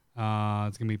Legion.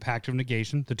 It's going to be Pact of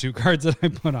Negation, the 2 cards that I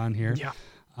put on here. Yeah.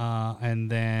 And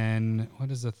then,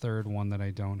 what is the third one that I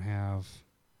don't have?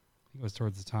 I think it was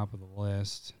towards the top of the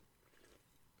list.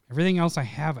 Everything else I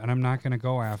have, and I'm not going to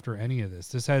go after any of this.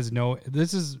 This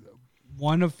is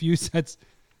one of few sets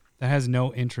that has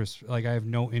no interest. Like, I have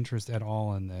no interest at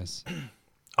all in this.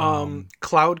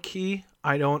 Cloud Key,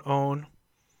 I don't own.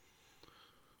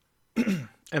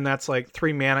 And that's like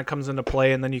 3 mana comes into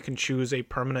play, and then you can choose a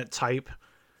permanent type,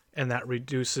 and that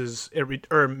reduces it,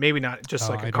 or maybe not, just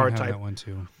like a card type. That one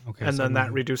too. Okay, and then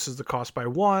that reduces the cost by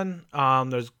 1.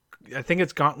 I think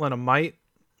it's Gauntlet of Might,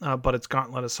 but it's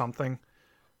Gauntlet of something.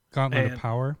 Gauntlet of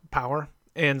Power.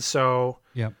 And so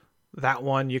yep. That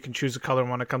one, you can choose a color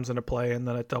when it comes into play, and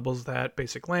then it doubles that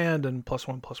basic land and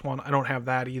 +1/+1. I don't have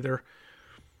that either.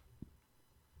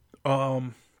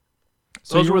 So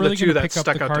those were the 2 that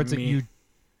stuck out to me.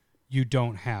 you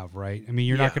don't have, right? I mean,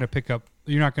 you're not going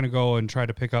to go and try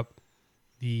to pick up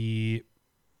the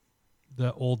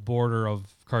old border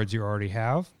of cards you already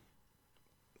have.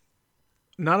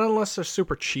 Not unless they're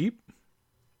super cheap.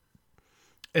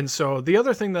 And so the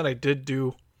other thing that I did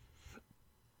do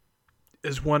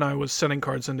is when I was sending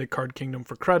cards into Card Kingdom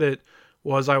for credit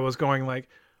was I was going like,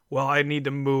 well, I need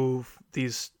to move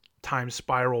these Time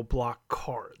Spiral block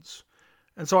cards.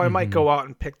 And so I might go out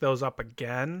and pick those up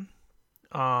again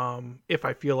if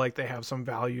I feel like they have some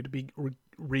value to be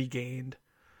regained,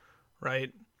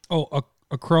 right? Oh,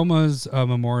 Chroma's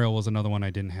Memorial was another one I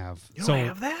didn't have. You don't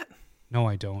have that? No,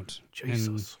 I don't.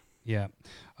 Jesus. Yeah.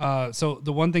 So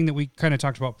the one thing that we kind of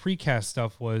talked about precast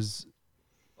stuff was,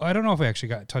 I don't know if we actually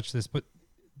got touched this, but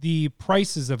the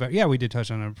prices of it. Yeah, we did touch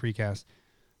on a precast.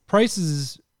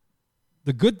 Prices.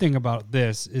 The good thing about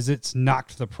this is it's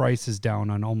knocked the prices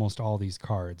down on almost all these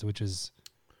cards, which is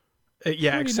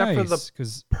except for nice,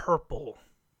 the purple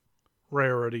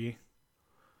rarity.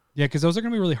 Yeah, because those are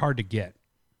going to be really hard to get.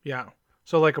 Yeah.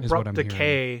 So like Abrupt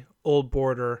Decay, Old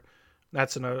Border,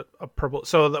 that's a purple.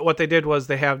 So what they did was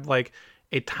they have like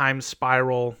a Time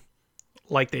Spiral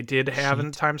like they did have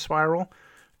in Time Spiral.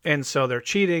 And so they're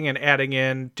cheating and adding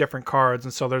in different cards.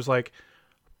 And so there's like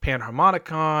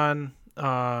Panharmonicon,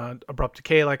 Abrupt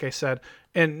Decay, like I said,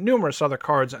 and numerous other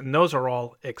cards. And those are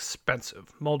all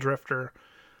expensive. Mulldrifter,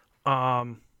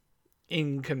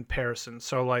 in comparison.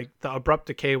 So like the Abrupt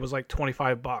Decay was like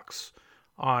 $25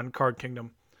 on Card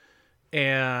Kingdom.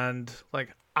 And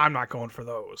like, I'm not going for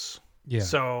those. Yeah.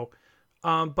 So,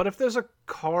 but if there's a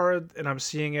card and I'm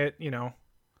seeing it,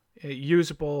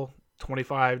 usable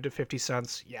 25 to 50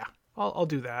 cents. Yeah, I'll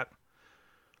do that.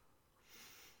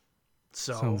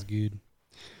 So sounds good.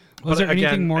 Was there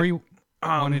anything more you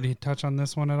wanted to touch on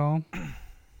this one at all?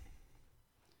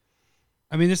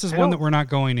 I mean, this is one that we're not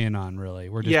going in on really.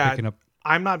 We're just picking up.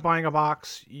 I'm not buying a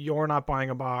box. You're not buying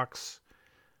a box.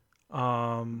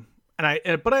 But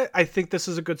I think this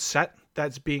is a good set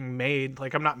that's being made.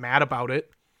 Like, I'm not mad about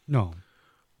it. No.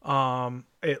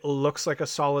 It looks like a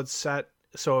solid set.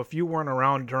 So if you weren't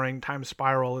around during Time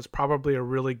Spiral, it's probably a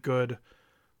really good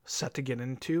set to get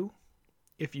into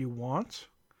if you want.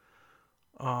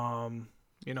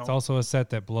 It's also a set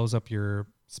that blows up your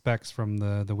specs from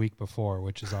the week before,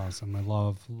 which is awesome. I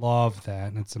love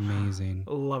that, and it's amazing.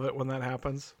 Love it when that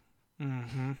happens.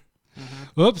 Mm-hmm.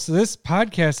 Oops, this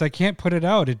podcast, I can't put it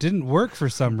out. It didn't work for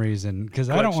some reason because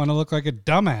I don't want to look like a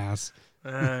dumbass.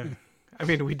 I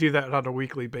mean, we do that on a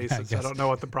weekly basis. I don't know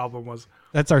what the problem was.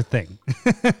 That's our thing.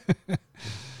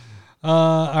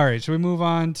 All right, should we move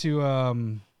on to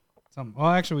some?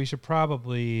 Well, actually, we should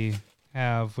probably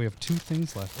have. We have 2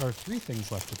 things left, or 3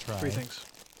 things left to try. 3 things.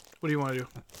 What do you want to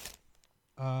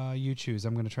do? You choose.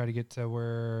 I'm going to try to get to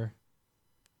where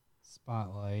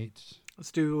Spotlight.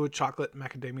 Let's do a chocolate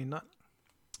macadamia nut.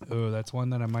 Oh, that's one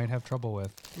that I might have trouble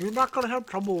with. You're not going to have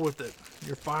trouble with it.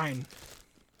 You're fine.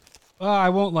 Well, I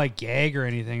won't like gag or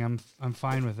anything. I'm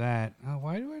fine with that.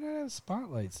 Why do I not have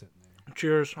Spotlight sitting there?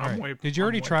 Cheers. Did you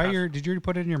already Did you already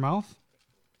put it in your mouth?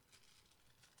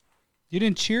 You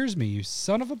didn't cheers me, you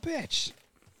son of a bitch.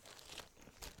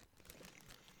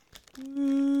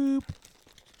 Boop.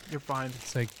 You're fine.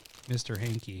 It's like Mr.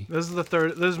 Hanky. This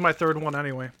is my third one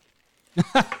anyway.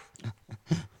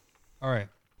 All right.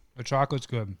 The chocolate's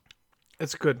good.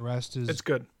 It's good. The rest is... It's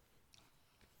good.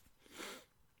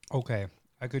 Okay.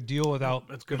 I could deal without...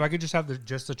 It's good. If I could just have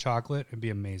just the chocolate, it'd be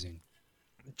amazing.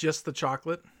 Just the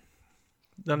chocolate?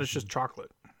 Then it's just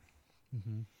chocolate.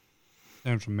 Mm-hmm.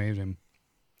 That's amazing.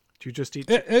 Do you just eat...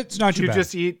 It's not too bad. Do you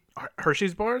just eat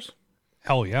Hershey's bars?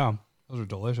 Hell yeah. Those are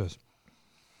delicious.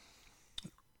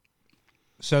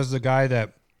 Says the guy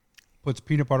that puts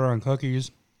peanut butter on cookies.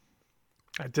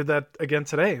 I did that again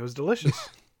today. It was delicious.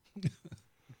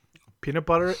 Peanut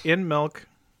butter in milk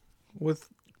with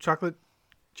chocolate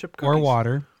chip cookies. Or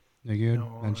water. Like you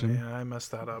mentioned. Yeah, I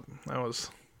messed that up.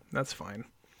 That's fine.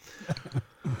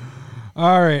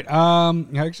 All right. I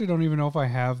actually don't even know if I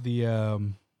have the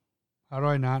how do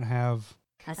I not have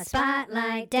a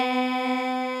spotlight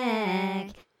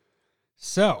deck?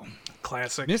 So,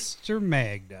 classic. Mr.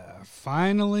 Magda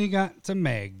finally got to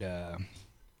Magda.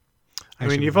 I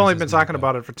mean, you've only been talking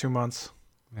about it for 2 months.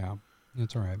 Yeah,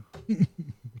 that's all right.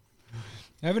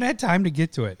 I haven't had time to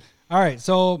get to it. All right,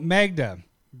 so Magda,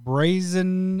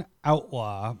 Brazen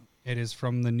Outlaw. It is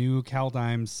from the new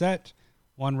Kaldheim set.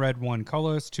 1 red, 1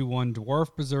 colorless, 2/1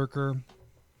 Dwarf Berserker.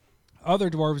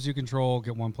 Other dwarves you control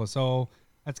get 1+0.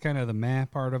 That's kind of the meh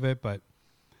part of it, but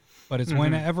it's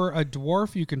whenever a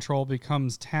dwarf you control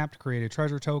becomes tapped, create a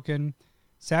treasure token.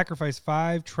 Sacrifice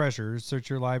 5 treasures, search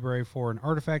your library for an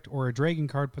artifact or a dragon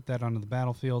card, put that onto the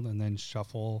battlefield, and then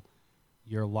shuffle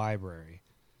your library.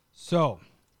 So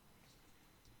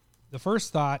the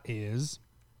first thought is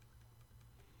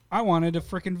I wanted a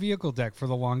freaking vehicle deck for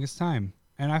the longest time,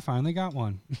 and I finally got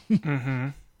one. Mm-hmm.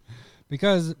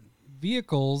 Because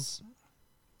vehicles,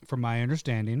 from my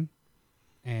understanding,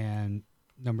 and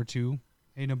number two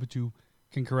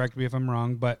can correct me if I'm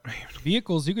wrong, but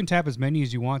vehicles, you can tap as many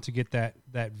as you want to get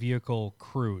that vehicle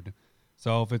crewed.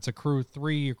 So if it's a crew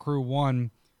 3 or crew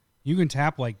 1, you can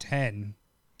tap like 10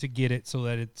 to get it so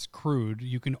that it's crewed.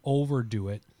 You can overdo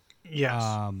it. Yes.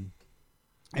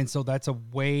 And so that's a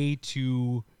way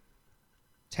to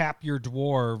tap your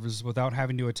dwarves without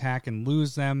having to attack and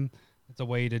lose them. It's a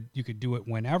way you could do it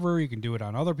whenever. You can do it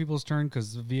on other people's turn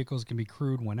because the vehicles can be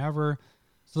crewed whenever.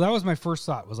 So that was my first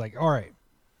thought, was like, all right,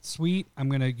 sweet. I'm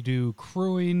going to do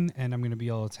crewing and I'm going to be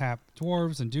able to tap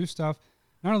dwarves and do stuff.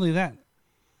 Not only that,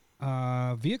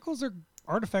 vehicles are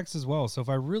artifacts as well. So if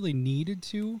I really needed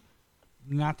to,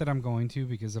 not that I'm going to,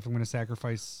 because if I'm going to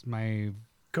sacrifice my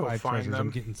 5 treasures, I'm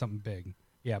getting something big.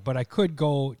 Yeah, but I could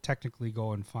technically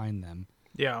go and find them.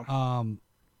 Yeah.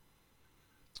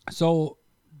 So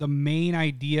the main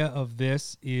idea of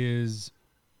this is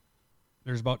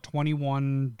there's about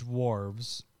 21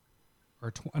 dwarves,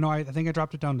 I think I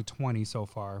dropped it down to 20 so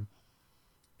far,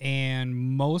 and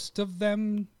most of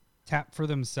them tap for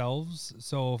themselves.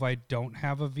 So if I don't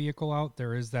have a vehicle out,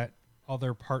 there is that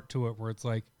other part to it where it's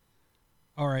like,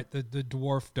 all right, the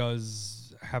dwarf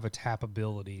does have a tap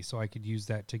ability, so I could use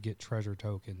that to get treasure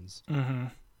tokens.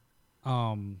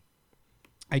 Mm-hmm.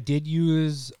 I did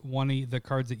use one of the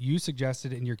cards that you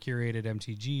suggested in your curated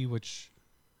MTG, which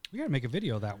we got to make a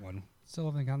video of that one. Still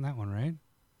haven't gotten that one, right?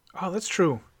 Oh, that's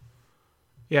true.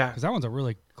 Yeah. Because that one's a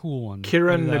really cool one.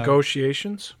 Kirin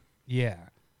Negotiations. Yeah.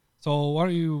 So why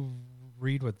don't you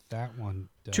read what that one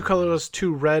does? 2 colorless,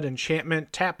 2 red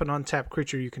enchantment. Tap an untapped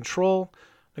creature you control.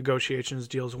 Negotiations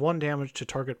deals 1 damage to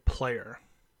target player.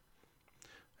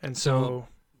 And so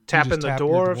tap in the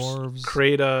dwarves,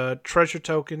 create a treasure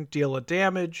token, deal a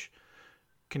damage.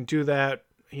 Can do that,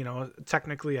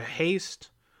 technically a haste.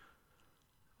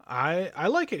 I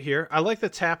like it here. I like the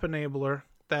tap enabler.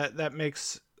 That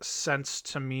makes sense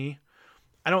to me.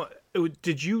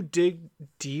 Did you dig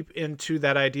deep into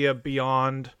that idea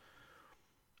beyond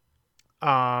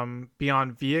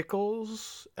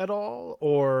vehicles at all,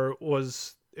 or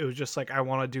was it was just like I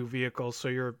want to do vehicles,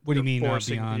 so what do you mean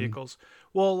forcing beyond vehicles?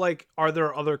 Well, like, are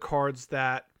there other cards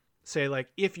that say, like,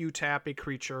 if you tap a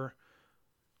creature,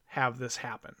 have this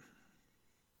happen?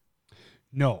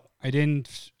 No, I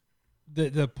didn't.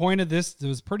 The point of this, it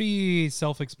was pretty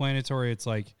self-explanatory. It's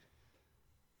like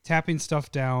tapping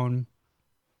stuff down,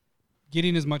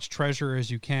 getting as much treasure as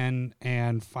you can,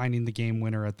 and finding the game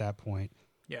winner at that point.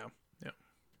 Yeah.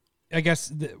 I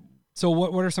guess. So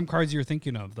what are some cards you're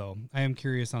thinking of, though? I am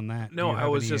curious on that. No, I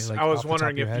was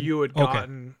wondering if you had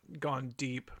gone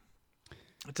deep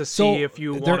to see if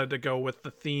you wanted to go with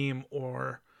the theme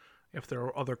or if there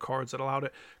were other cards that allowed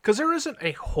it. Because there isn't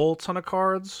a whole ton of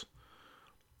cards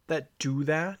that do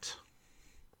that.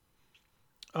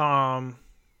 In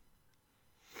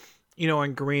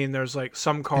green, there's like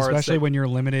some cards, especially when you're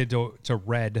limited to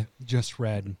red, just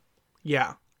red.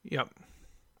 Yeah. Yep.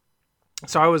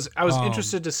 So I was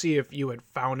interested to see if you had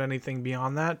found anything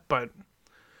beyond that, but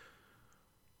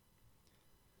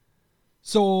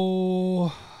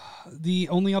so the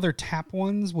only other tap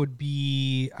ones would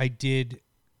be I did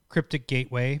Cryptic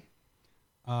Gateway.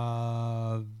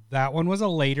 That one was a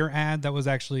later ad. That was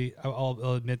actually, I'll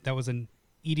admit, that was an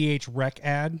EDH rec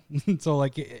ad. So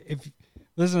like if you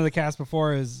listen to the cast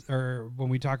before or when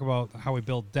we talk about how we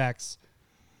build decks,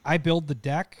 I build the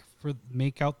deck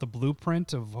make out the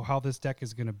blueprint of how this deck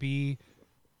is going to be,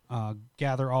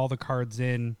 gather all the cards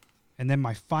in, and then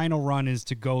my final run is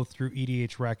to go through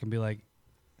EDH Rec and be like,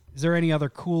 is there any other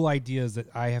cool ideas that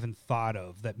I haven't thought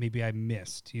of that maybe I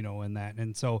missed, in that?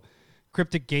 And so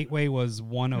Cryptic Gateway was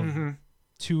one of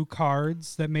 2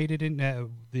 cards that made it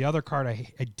in. The other card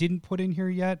I didn't put in here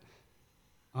yet,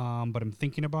 but I'm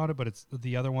thinking about it, but it's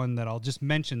the other one that I'll just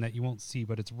mention that you won't see,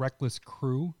 but it's Reckless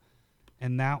Crew.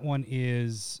 And that one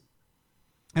is,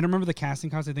 I don't remember the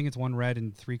casting cost. I think it's 1 red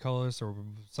and 3 colors or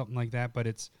something like that.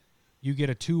 But you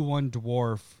get a 2/1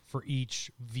 dwarf for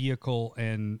each vehicle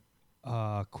and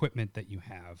equipment that you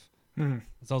have. Mm-hmm.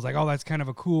 So I was like, oh, that's kind of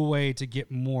a cool way to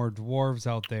get more dwarves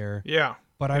out there. Yeah.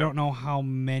 But I don't know how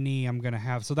many I'm going to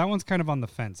have. So that one's kind of on the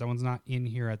fence. That one's not in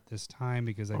here at this time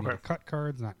because I need to cut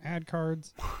cards, not add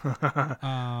cards.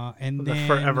 And the then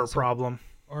forever problem.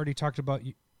 Already talked about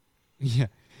you. Yeah.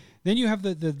 Then you have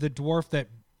the dwarf that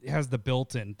has the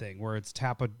built-in thing where it's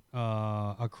tap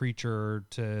a creature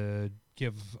to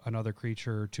give another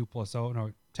creature 2+0.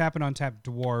 No, tap an untapped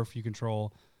dwarf you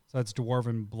control. So that's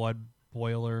Dwarven Blood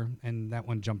Boiler, and that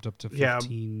one jumped up to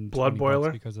 15 Blood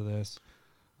Boiler because of this.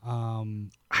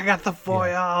 I got the foil.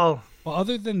 Yeah. Well,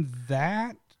 other than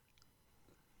that,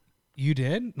 you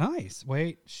did? Nice.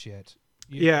 Wait, shit.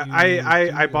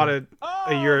 I bought it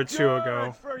a year or two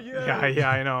ago. Yeah,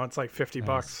 I know. It's like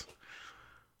 $50.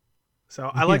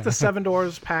 So I like the 7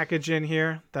 Doors package in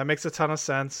here. That makes a ton of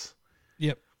sense.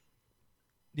 Yep.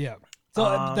 Yeah.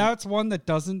 So that's one that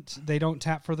they don't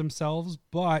tap for themselves,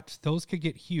 but those could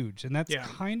get huge. And that's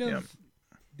kind of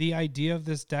the idea of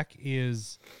this deck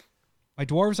is my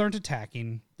dwarves aren't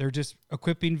attacking. They're just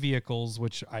equipping vehicles,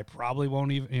 which I probably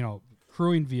won't even,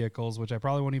 crewing vehicles, which I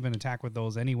probably won't even attack with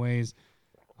those anyways.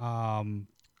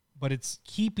 But it's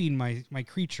keeping my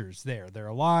creatures there. They're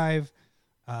alive.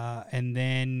 And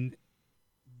then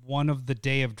one of the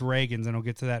Day of Dragons, and I'll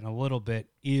get to that in a little bit,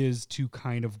 is to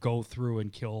kind of go through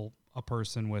and kill a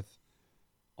person with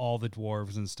all the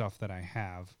dwarves and stuff that I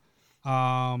have.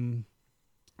 Trying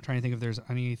to think if there's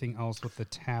anything else with the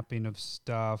tapping of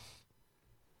stuff.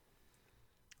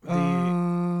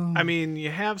 I mean, you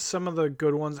have some of the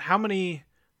good ones. How many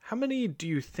do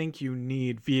you think you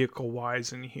need vehicle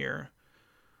wise in here?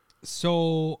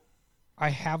 So I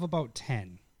have about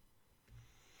 10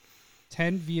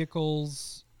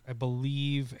 vehicles, I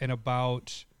believe, and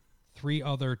about 3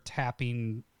 other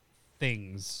tapping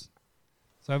things.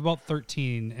 So I have about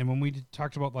 13. And when we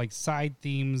talked about like side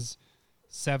themes,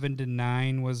 7 to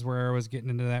 9 was where I was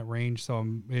getting into that range. So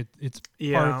it's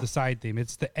part of the side theme.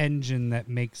 It's the engine that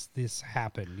makes this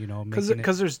happen,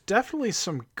 because there's definitely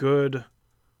some good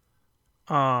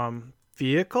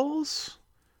vehicles,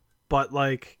 but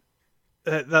like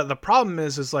the problem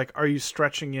is like, are you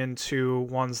stretching into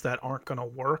ones that aren't going to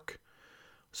work?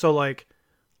 So like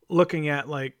looking at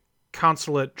like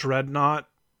Consulate Dreadnought,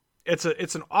 it's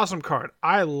an awesome card.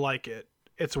 I like it.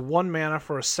 It's 1 mana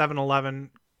for a 7/11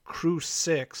 crew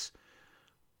 6,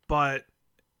 but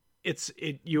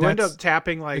you end up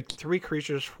tapping like 3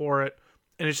 creatures for it,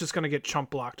 and it's just going to get chump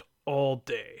blocked all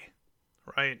day,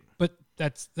 right? But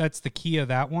that's the key of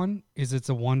that one is it's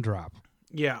a 1-drop.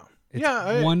 Yeah.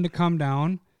 It's 1 to come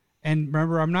down. And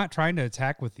remember, I'm not trying to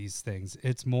attack with these things.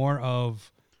 It's more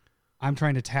of I'm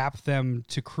trying to tap them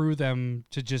to crew them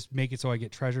to just make it so I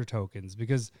get treasure tokens,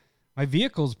 because my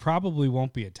vehicles probably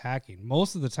won't be attacking.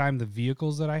 Most of the time, the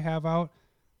vehicles that I have out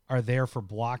are there for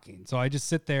blocking. So I just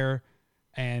sit there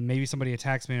and maybe somebody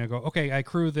attacks me and I go, okay, I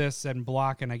crew this and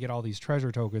block and I get all these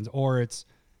treasure tokens. Or it's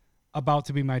about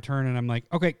to be my turn and I'm like,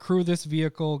 okay, crew this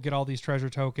vehicle, get all these treasure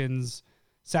tokens,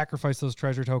 sacrifice those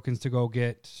treasure tokens to go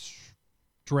get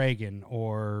dragon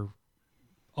or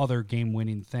other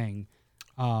game-winning thing.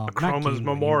 Akroma's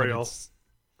Memorial.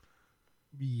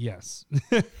 Yes.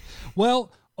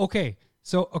 Well, okay.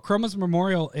 So Akroma's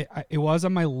Memorial, it was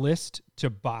on my list to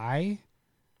buy.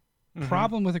 Mm-hmm.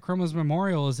 Problem with Akroma's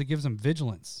Memorial is it gives them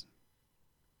vigilance.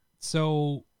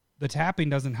 So the tapping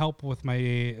doesn't help with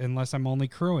unless I'm only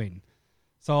crewing.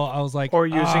 So I was like, or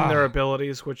using their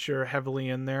abilities, which you're heavily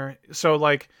in there. So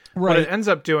like what it ends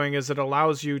up doing is it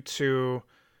allows you to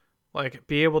like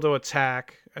be able to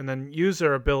attack and then use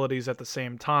their abilities at the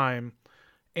same time,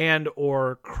 and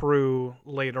or crew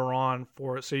later on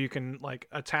for it, so you can like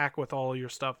attack with all your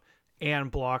stuff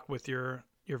and block with your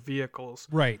vehicles.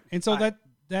 Right. And so that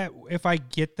if I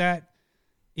get that,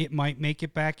 it might make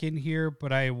it back in here,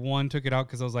 but I took it out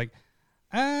because I was like,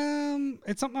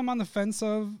 it's something I'm on the fence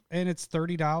of, and it's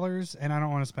 $30, and I don't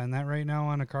want to spend that right now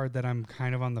on a card that I'm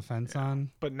kind of on the fence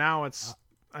on. But now it's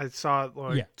I saw it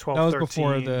like 12,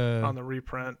 13 on the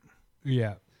reprint.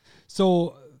 Yeah.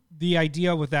 So the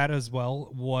idea with that as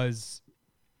well was,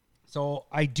 so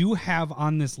I do have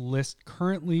on this list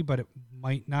currently, but it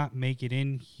might not make it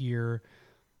in here,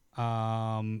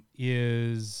 that's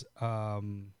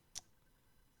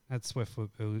Swiftfoot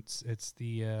Boots. It's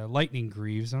the Lightning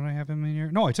Greaves. Don't I have him in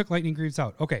here? No, I took Lightning Greaves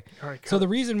out. Okay. All right, so the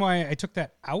reason why I took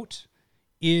that out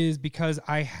is because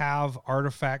I have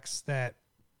artifacts that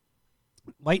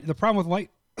the problem with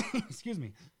excuse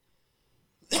me.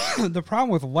 The problem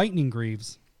with Lightning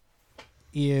Greaves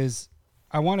is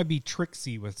I want to be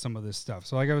tricksy with some of this stuff.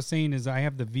 So like I was saying is I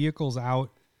have the vehicles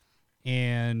out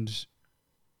and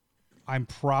I'm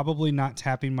probably not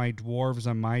tapping my dwarves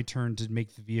on my turn to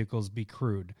make the vehicles be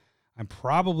crewed. I'm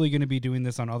probably going to be doing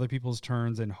this on other people's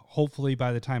turns, and hopefully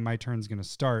by the time my turn is going to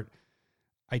start,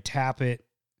 I tap it,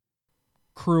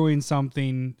 crewing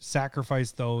something,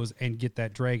 sacrifice those, and get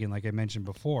that dragon like I mentioned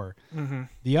before. Mm-hmm.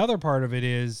 The other part of it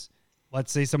is,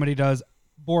 let's say somebody does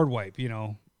board wipe,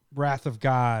 Wrath of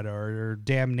God or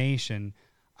Damnation.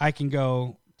 I can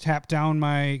go tap down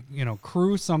my,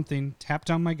 crew something, tap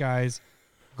down my guys,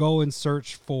 go and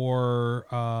search for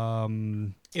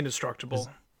Indestructible.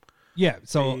 Yeah,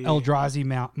 so Eldrazi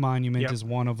Monument Yep. is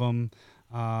one of them.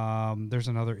 There's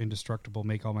another indestructible,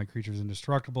 make all my creatures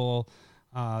indestructible.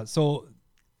 So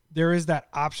there is that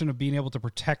option of being able to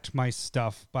protect my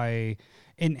stuff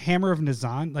in Hammer of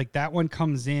Nazan, like that one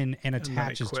comes in and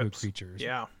attaches to a creature.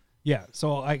 Yeah. Yeah,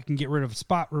 so I can get rid of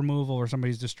spot removal or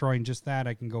somebody's destroying just that.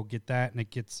 I can go get that and it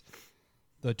gets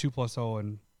the 2+0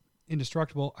 and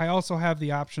indestructible. I also have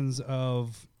the options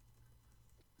of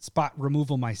spot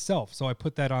removal myself. So I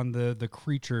put that on the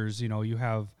creatures. You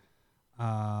have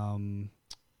I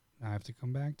have to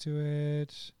come back to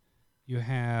it. You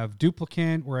have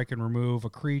duplicate where I can remove a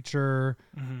creature.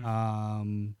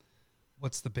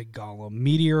 What's the big golem?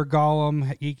 Meteor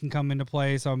golem. He can come into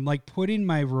play. So I'm like putting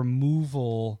my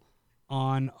removal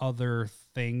on other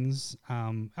things.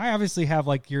 I obviously have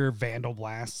like your Vandal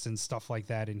Blasts and stuff like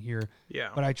that in here. Yeah.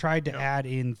 But I tried to add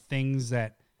in things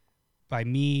that by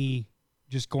me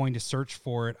just going to search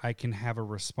for it, I can have a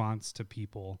response to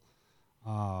people.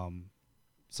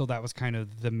 So that was kind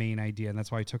of the main idea. And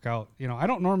that's why I took out, I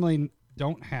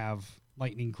don't have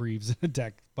Lightning Greaves in the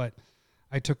deck, but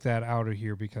I took that out of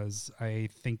here because I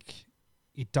think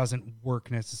it doesn't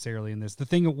work necessarily in this. The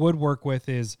thing it would work with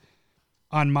is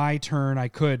on my turn, I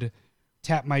could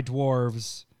tap my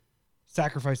dwarves,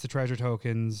 sacrifice the treasure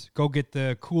tokens, go get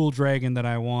the cool dragon that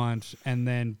I want, and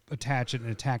then attach it and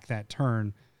attack that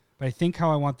turn. But I think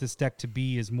how I want this deck to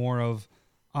be is more of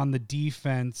on the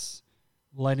defense,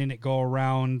 letting it go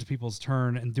around people's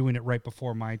turn and doing it right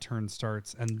before my turn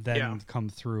starts and then come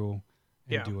through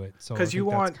and do it. So because you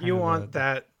want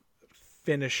that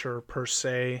finisher per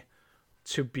se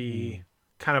to be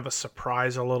kind of a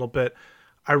surprise a little bit.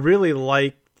 I really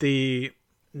like the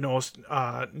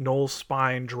Null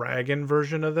Spine Dragon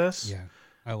version of this. Yeah,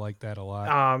 I like that a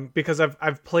lot. Because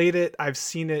I've played it, I've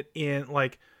seen it in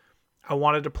I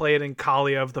wanted to play it in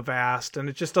Kalia of the Vast, and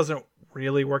it just doesn't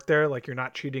really work there. Like you're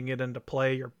not cheating it into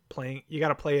play. You got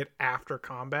to play it after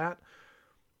combat.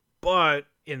 But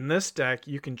in this deck,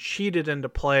 you can cheat it into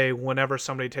play whenever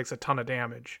somebody takes a ton of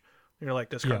damage. You're like,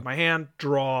 discard my hand,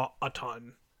 draw a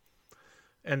ton.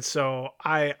 And so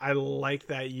I like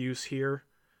that use here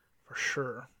for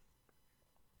sure.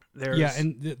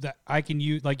 And I can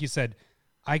use, like you said,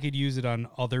 I could use it on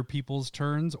other people's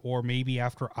turns, or maybe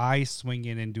after I swing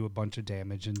in and do a bunch of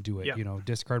damage and do it,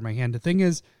 discard my hand. The thing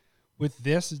is, with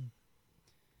this,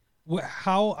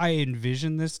 how I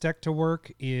envision this deck to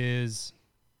work is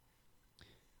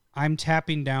I'm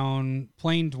tapping down,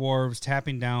 playing dwarves,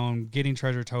 tapping down, getting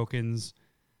treasure tokens,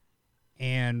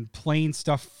 and playing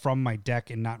stuff from my deck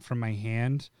and not from my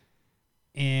hand.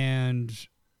 And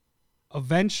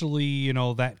eventually,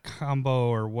 that combo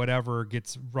or whatever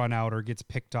gets run out or gets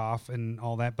picked off and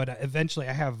all that. But eventually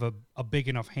I have a big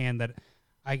enough hand that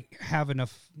I have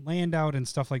enough land out and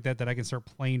stuff like that I can start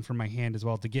playing from my hand as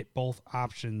well to get both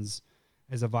options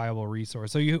as a viable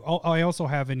resource. So I also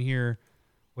have in here,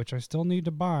 which I still need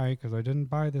to buy because I didn't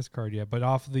buy this card yet, but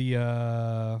off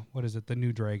the, what is it? The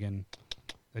new dragon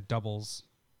that doubles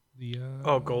the...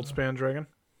 Goldspan Dragon?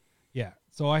 Yeah.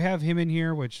 So I have him in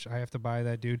here, which I have to buy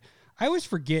that dude. I always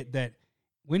forget that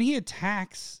when he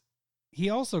attacks, he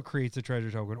also creates a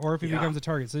treasure token, or if he becomes a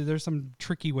target. So there's some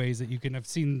tricky ways that you can have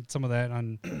seen some of that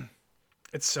on.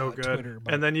 It's so good. Twitter,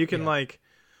 and then you can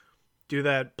do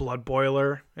that Blood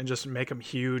Boiler and just make him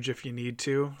huge if you need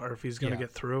to, or if he's going to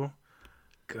get through.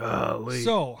 Golly.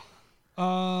 So,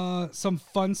 some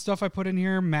fun stuff I put in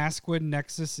here. Maskwood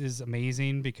Nexus is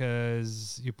amazing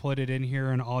because you put it in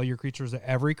here and all your creatures are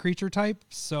every creature type.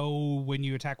 So when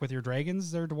you attack with your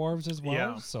dragons, they're dwarves as well.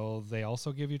 Yeah. So they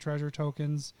also give you treasure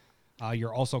tokens.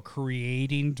 You're also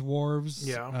creating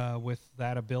dwarves with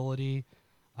that ability.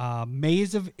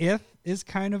 Maze of Ith is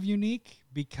kind of unique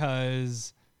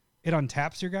because it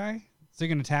untaps your guy. So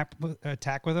you're going to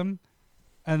attack with him.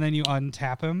 And then you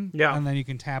untap him, and then you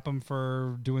can tap him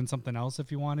for doing something else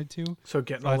if you wanted to. So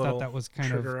getting I thought that was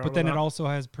kind of, but then it also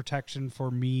has protection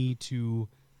for me to,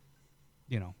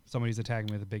 somebody's attacking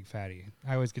me with a big fatty.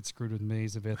 I always get screwed with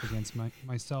Maze of Ith against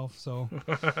myself. So,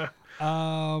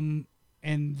 and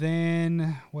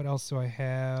then what else do I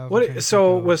have?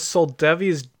 So with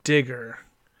Soldevi's Digger,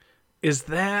 is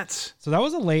that? So that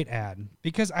was a late ad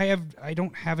because I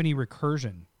don't have any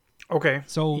recursion. Okay.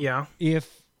 So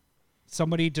if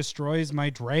somebody destroys my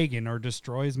dragon or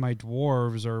destroys my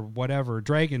dwarves or whatever,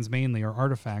 dragons mainly or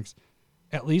artifacts,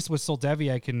 at least with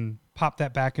Soldevi, I can pop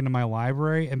that back into my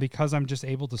library. And because I'm just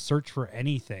able to search for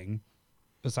anything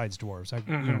besides dwarves,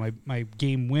 my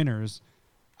game winners,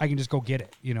 I can just go get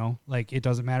it. Like it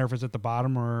doesn't matter if it's at the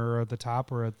bottom or at the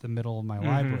top or at the middle of my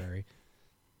library.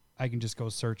 I can just go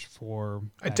search for.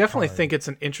 I definitely think it's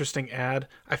an interesting ad.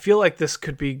 I feel like this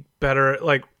could be better,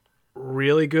 like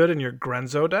really good in your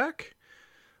Grenzo deck.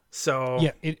 So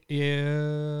yeah, it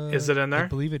is. Is it in there? I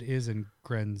believe it is in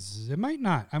Grenz. It might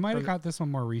not. I might have got this one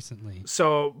more recently.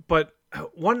 So, but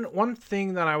one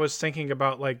thing that I was thinking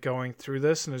about, like going through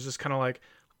this, and it's just kind of like,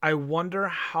 I wonder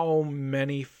how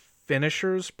many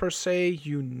finishers per se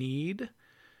you need,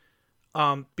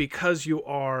 because you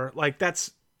are like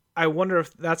that's. I wonder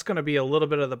if that's going to be a little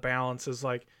bit of the balance. Is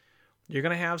like you're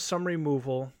going to have some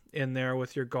removal in there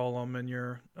with your golem and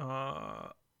your,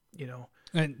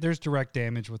 And there's direct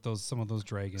damage with some of those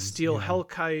dragons. Steel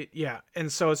Hellkite, yeah. And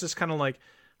so it's just kind of like,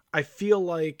 I feel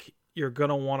like you're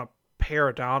gonna want to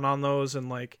pare down on those and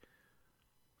like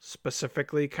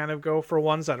specifically kind of go for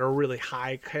ones that are really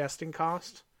high casting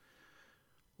cost.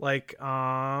 Like,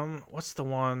 what's the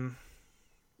one?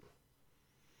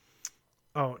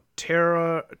 Oh,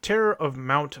 Terror of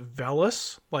Mount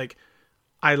Velis. Like,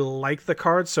 I like the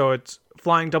card, so it's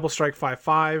flying double strike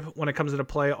 5/5. When it comes into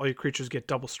play, all your creatures get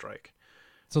double strike.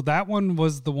 So that one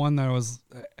was the one that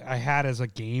I had as a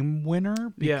game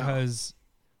winner because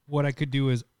what I could do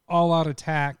is all out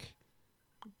attack.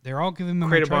 They're all giving me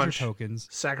my treasure tokens.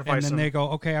 Sacrifice and then them. they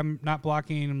go, okay, I'm not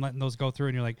blocking. I'm letting those go through.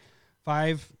 And you're like,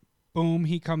 5, boom,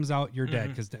 he comes out. You're dead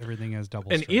because everything has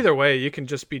double And strike. either way, you can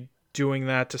just be doing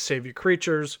that to save your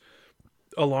creatures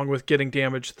along with getting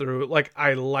damage through. Like,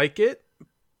 I like it,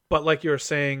 but like you were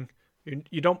saying,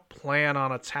 you don't plan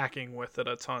on attacking with it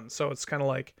a ton. So it's kind of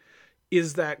like,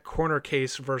 is that corner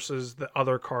case versus the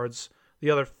other cards,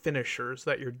 the other finishers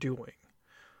that you're doing?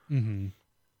 Mm-hmm.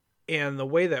 And the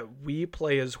way that we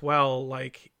play as well,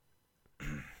 like,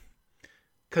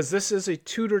 because this is a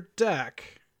tutor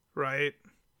deck, right?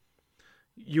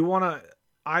 You want to,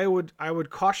 I would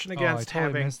caution against I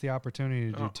totally having. missed the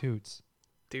opportunity to do toots.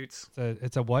 Toots.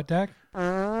 It's a what deck?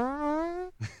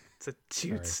 It's a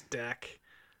Toots deck.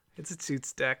 It's a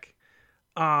Toots deck.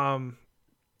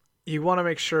 You want to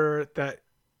make sure that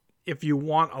if you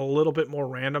want a little bit more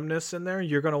randomness in there,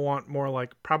 you're going to want more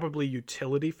like probably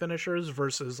utility finishers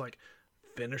versus like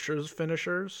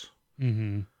finishers.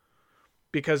 Mm-hmm.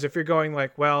 Because if you're going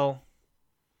like, well,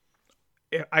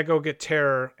 I go get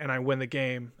Terror and I win the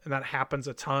game, and that happens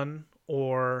a ton,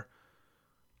 or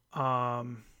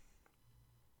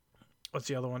what's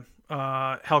the other one?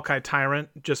 Hellkite Tyrant,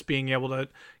 just being able to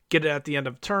get it at the end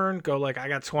of turn, go like, I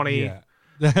got 20. Yeah.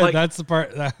 Like, that's the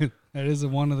part that is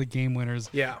one of the game winners.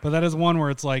 Yeah. But that is one where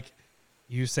it's like,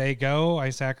 you say go,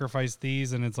 I sacrifice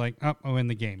these, and it's like, oh, I win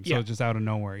the game. So just out of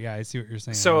nowhere. Yeah, I see what you're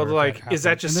saying. So like, is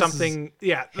that just something?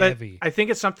 Yeah, heavy. I think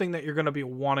it's something that you're going to be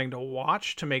wanting to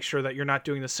watch to make sure that you're not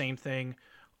doing the same thing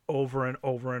over and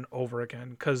over and over again.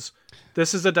 Because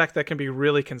this is a deck that can be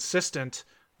really consistent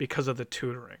because of the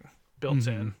tutoring built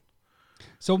in.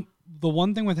 So the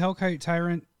one thing with Hellkite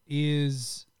Tyrant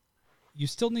is you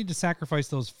still need to sacrifice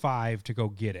those 5 to go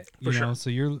get it. You know, so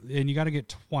you got to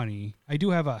get 20. I do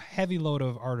have a heavy load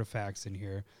of artifacts in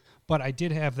here, but I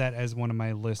did have that as one of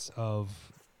my lists of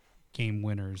game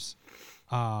winners.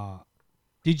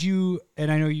 Did you?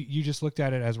 And I know you just looked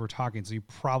at it as we're talking, so you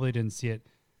probably didn't see it.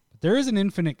 But there is an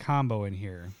infinite combo in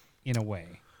here, in a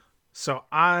way. So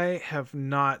I have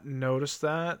not noticed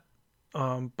that,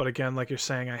 but again, like you're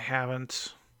saying, I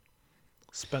haven't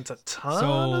spent a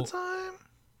ton of time.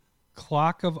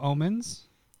 Clock of Omens.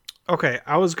 Okay,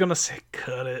 I was gonna say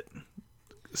cut it.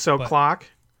 So Clock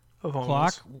of Omens.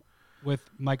 Clock with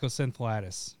Mycosynth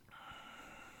Lattice.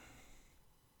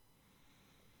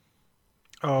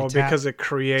 Oh, because it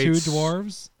creates 2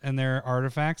 dwarves and their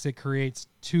artifacts. It creates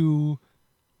 2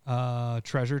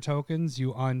 treasure tokens.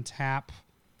 You untap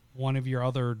one of your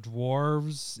other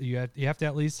dwarves. You have to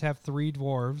at least have 3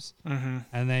 dwarves,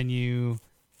 and then you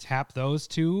tap those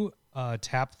 2.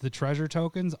 Tap the treasure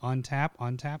tokens, untap.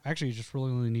 Actually, you just really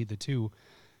only need the 2.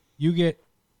 You get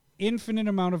infinite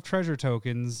amount of treasure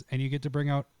tokens, and you get to bring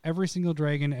out every single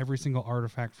dragon, every single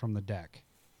artifact from the deck.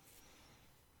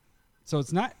 So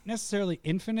it's not necessarily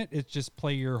infinite. It's just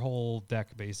play your whole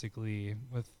deck, basically,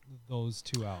 with those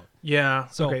 2 out. Yeah.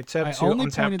 So okay, tap I 2, only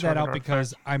untap pointed that out target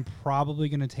because artifact. I'm probably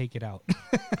going to take it out.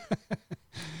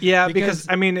 Yeah, because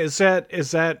I mean, is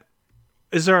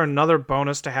there another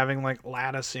bonus to having like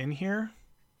Lattice in here?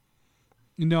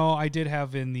 No, I did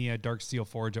have in the Darksteel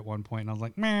Forge at one point, and I was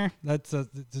like, meh,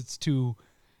 it's too.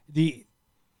 The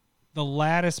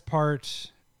Lattice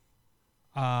part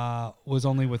was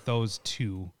only with those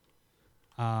 2.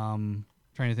 Trying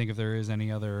to think if there is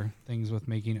any other things with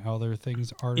making other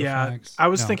things artifacts. Yeah, I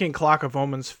was thinking Clock of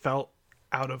Omens felt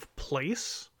out of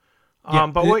place.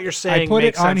 But what you're saying, I put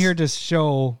makes it on sense. here to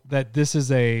show that this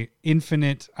is a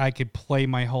infinite. I could play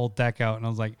my whole deck out, and I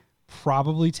was like,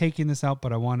 probably taking this out,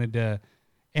 but I wanted to,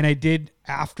 and I did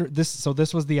after this. So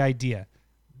this was the idea.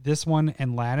 This one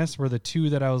and Lattice were the two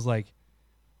that I was like,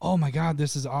 oh my god,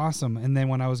 this is awesome. And then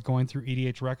when I was going through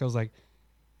EDH Rec, I was like,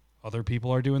 other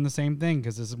people are doing the same thing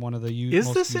because this is one of the Is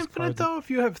most this used infinite cards. though? If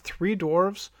you have 3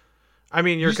 dwarves, I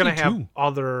mean, you're You just going to need have 2.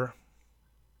 other.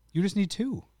 You just need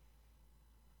 2.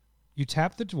 You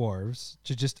tap the dwarves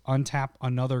to just untap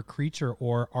another creature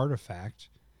or artifact.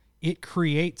 It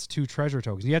creates 2 treasure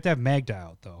tokens. You have to have Magda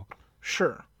out though.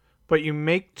 Sure, but you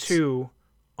make 2,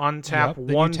 untap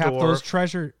Then one you tap dwarf. those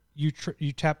treasure. You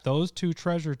tap those 2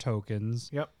 treasure tokens.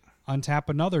 Yep. Untap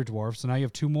another dwarf. So now you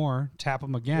have 2 more. Tap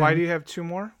them again. Why do you have 2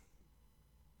 more?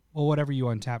 Well, whatever you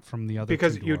untap from the other.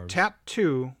 Because 2 you dwarves. tap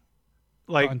 2,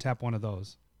 like untap one of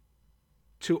those.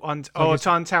 to I guess- to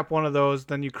untap one of those,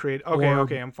 then you create. Okay, Or-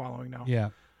 okay, I'm following now. Yeah.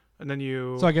 And then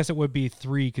you. So I guess it would be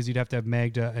 3 because you'd have to have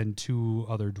Magda and 2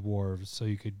 other dwarves. So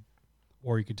you could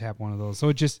tap one of those. So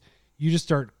you just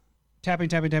start tapping.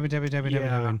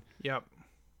 Yep.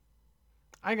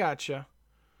 I gotcha.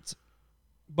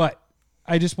 But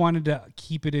I just wanted to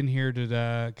keep it in here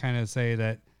to kind of say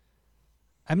that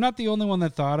I'm not the only one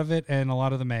that thought of it, and a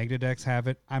lot of the Magda decks have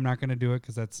it. I'm not going to do it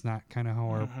because that's not kind of how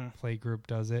our play group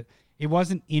does it. It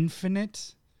wasn't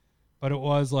infinite, but it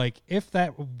was like if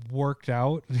that worked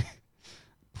out,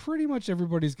 pretty much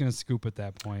everybody's going to scoop at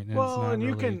that point. And Well, it's not and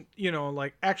you really- can,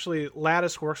 like actually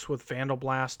Lattice works with Vandal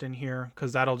Blast in here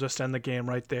because that'll just end the game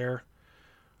right there.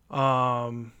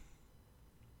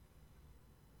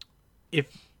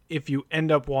 If you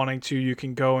end up wanting to, you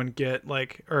can go and get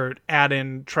or add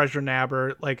in Treasure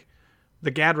Nabber. Like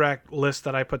the Gadrak list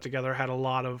that I put together had a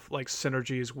lot of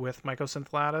synergies with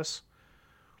Mycosynth Lattice.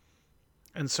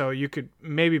 And so you could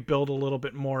maybe build a little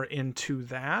bit more into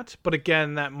that. But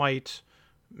again, that might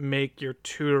make your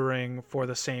tutoring for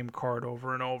the same card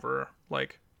over and over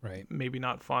right. maybe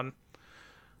not fun.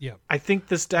 Yeah. I think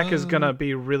this deck is going to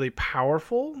be really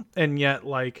powerful and yet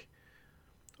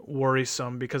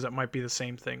worrisome because it might be the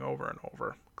same thing over and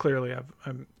over. Clearly,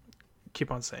 I'm keep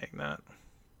on saying that.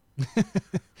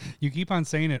 You keep on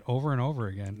saying it over and over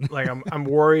again. I'm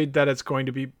worried that it's going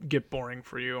to get boring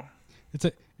for you.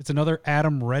 It's another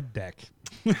Adam Red deck.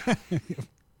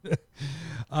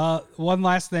 One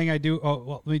last thing I do. Oh,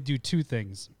 well, let me do 2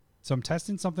 things. So I'm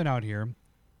testing something out here.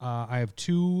 I have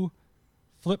 2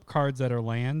 flip cards that are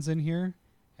lands in here,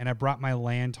 and I brought my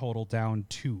land total down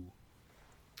 2.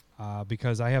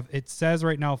 Because it says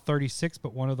right now 36,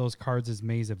 but one of those cards is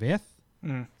Maze of Ith.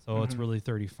 So it's really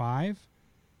 35.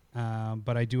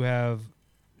 But I do have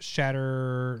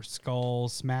Shatter Skull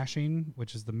Smashing,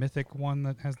 which is the mythic one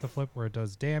that has the flip where it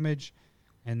does damage.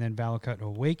 And then Valakut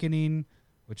Awakening,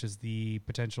 which is the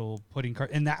potential putting card.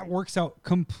 And that works out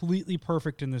completely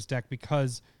perfect in this deck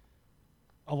because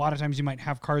a lot of times you might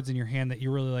have cards in your hand that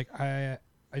you're really like, I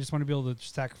just want to be able to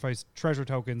sacrifice treasure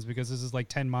tokens because this is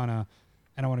 10 mana.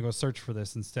 And I want to go search for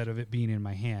this instead of it being in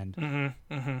my hand.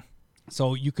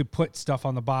 So you could put stuff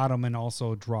on the bottom and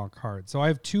also draw a card. So I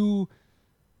have 2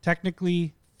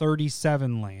 technically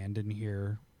 37 land in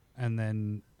here, and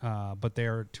then but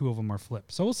 2 of them are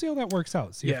flipped. So we'll see how that works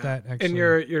out. See if that actually. And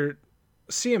your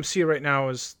CMC right now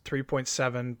is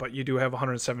 3.7, but you do have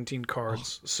 117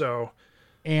 cards. So.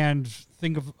 And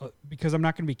think of because I'm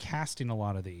not going to be casting a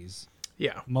lot of these.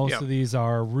 Yeah. Most of these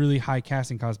are really high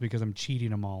casting costs because I'm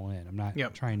cheating them all in. I'm not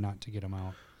trying not to get them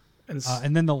out.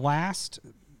 And then the last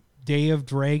Day of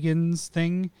Dragons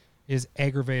thing is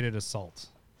Aggravated Assault.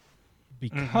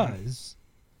 Because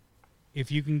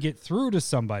if you can get through to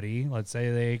somebody, let's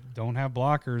say they don't have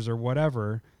blockers or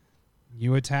whatever,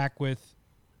 you attack with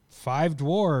 5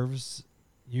 dwarves,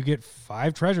 you get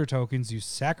 5 treasure tokens, you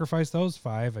sacrifice those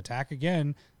 5, attack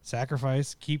again,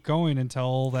 sacrifice, keep going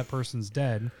until that person's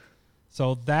dead.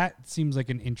 So that seems like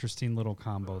an interesting little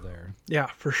combo there. Yeah,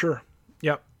 for sure.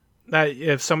 Yep. That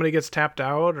if somebody gets tapped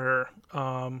out or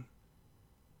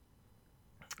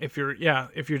if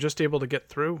you're just able to get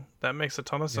through, that makes a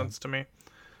ton of sense to me.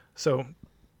 So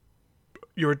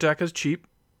your deck is cheap.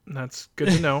 That's good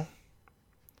to know.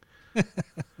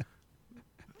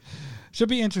 Should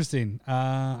be interesting.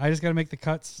 I just got to make the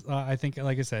cuts. I think,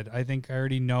 like I said, I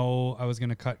already know I was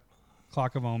going to cut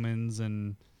Clock of Omens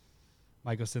and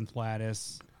Mycosynth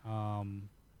Lattice. Now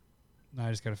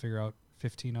I just got to figure out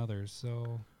 15 others.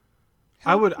 So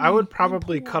I would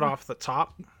probably cut off the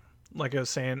top, like I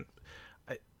was saying.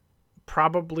 I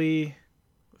probably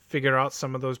figure out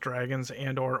some of those dragons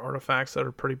and or artifacts that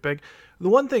are pretty big. The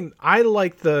one thing I'm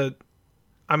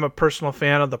a personal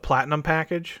fan of the Platinum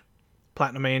package,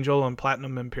 Platinum Angel and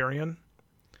Platinum Empyrean.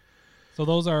 So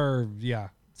those are,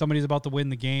 somebody's about to win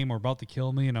the game or about to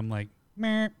kill me, and I'm like,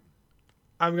 meh.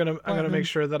 I'm gonna make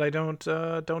sure that I don't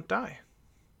die.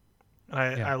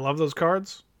 I love those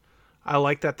cards. I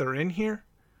like that they're in here.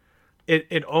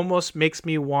 It almost makes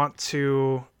me want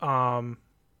to.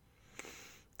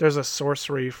 There's a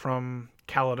sorcery from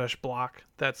Kaladesh block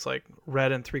that's like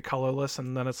red and 3 colorless,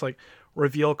 and then it's like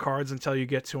reveal cards until you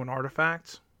get to an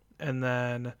artifact, and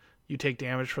then you take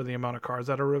damage for the amount of cards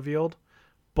that are revealed.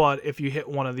 But if you hit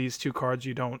one of these 2 cards,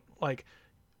 you don't, like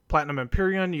Platinum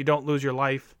Empyrean, you don't lose your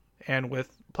life, and with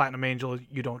Platinum Angel,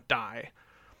 you don't die.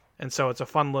 And so it's a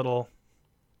fun little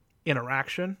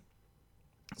interaction.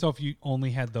 So if you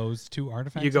only had those 2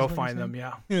 artifacts, you go find them,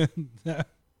 yeah. That'd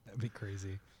be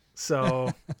crazy. So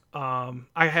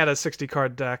I had a 60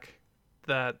 card deck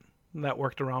that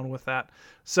worked around with that.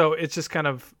 So it's just kind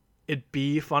of, it'd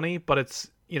be funny, but it's,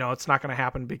 it's not going to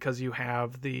happen because you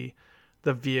have the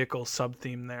vehicle sub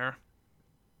theme there.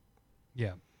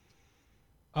 Yeah.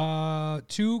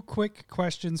 2 quick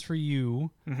questions for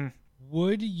you. Mm-hmm.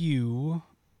 Would you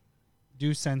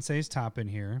do Sensei's top in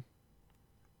here?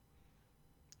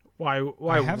 Why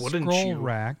I have wouldn't scroll you?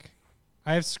 rack.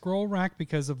 I have scroll rack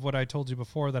because of what I told you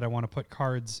before, that I want to put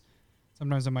cards.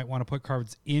 Sometimes I might want to put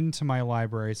cards into my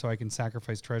library so I can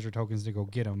sacrifice treasure tokens to go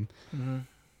get them. Mm-hmm.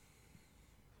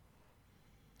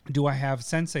 Do I have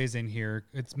Sensei's in here?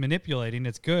 It's manipulating.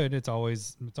 It's good. It's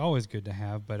always good to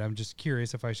have, but I'm just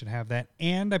curious if I should have that.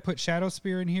 And I put Shadow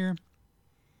Spear in here.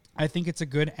 I think it's a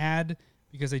good add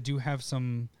because I do have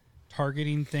some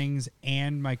targeting things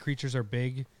and my creatures are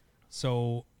big.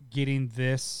 So getting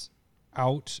this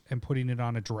out and putting it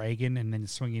on a dragon and then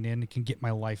swinging in, it can get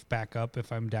my life back up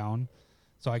if I'm down.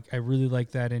 So I really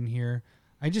like that in here.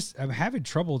 I'm having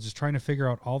trouble just trying to figure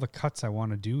out all the cuts I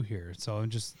want to do here. So I'm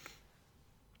just...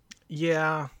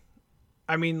 Yeah.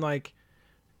 I mean, like,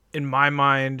 in my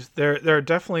mind, there are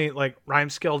definitely, like,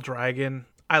 Rhymescale Dragon.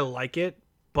 I like it,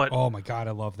 but... Oh, my God,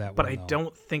 I love that but one, I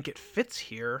don't think it fits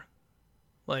here.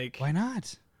 Like... Why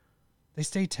not? They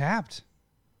stay tapped.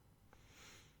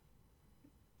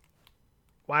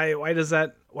 Why does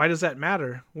that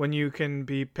matter when you can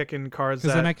be picking cards?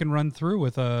 Because then I can run through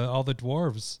with all the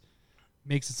dwarves.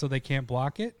 Makes it so they can't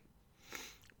block it.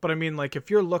 But I mean, like, if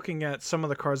you're looking at some of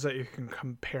the cards that you can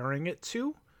comparing it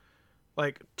to,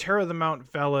 like Terror of the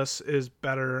Mount Velis is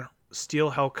better,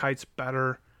 Steel Hellkite's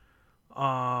better,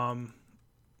 Hellkite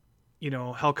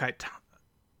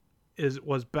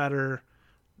was better,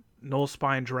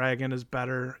 Nullspine Dragon is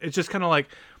better. It's just kind of like,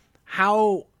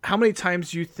 how many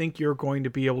times do you think you're going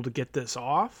to be able to get this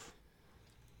off?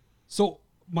 So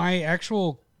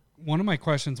one of my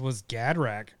questions was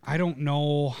Gadrak. I don't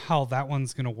know how that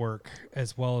one's going to work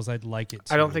as well as I'd like it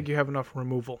to. I don't think you have enough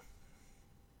removal.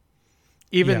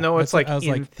 Even though it's like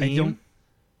in theme.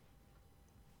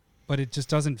 But it just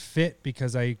doesn't fit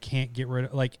because I can't get rid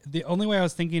of... Like, the only way I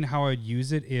was thinking how I'd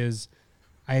use it is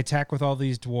I attack with all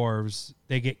these dwarves,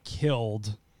 they get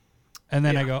killed, and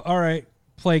then I go, all right,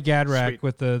 play Gadrak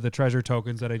with the treasure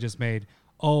tokens that I just made.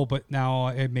 Oh, but now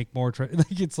I make more...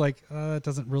 It's like, it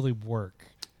doesn't really work.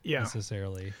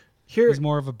 Necessarily. He's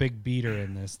more of a big beater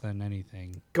in this than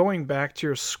anything. Going back to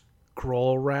your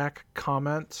scroll rack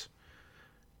comment,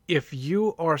 if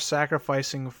you are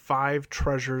sacrificing 5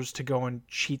 treasures to go and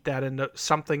cheat that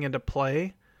into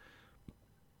play,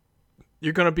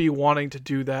 you're going to be wanting to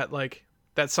do that. Like,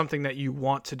 that's something that you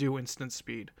want to do instant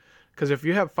speed. Because if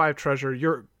you have 5 treasure,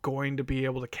 you're going to be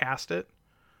able to cast it.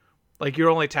 Like,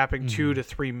 you're only tapping 2 to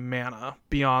 3 mana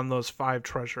beyond those 5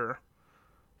 treasure.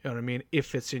 You know what I mean?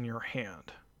 If it's in your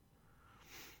hand.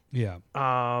 Yeah.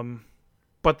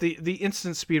 But the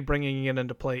instant speed bringing it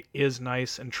into play is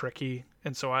nice and tricky.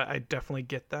 And so I definitely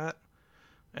get that.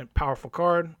 And powerful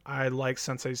card. I like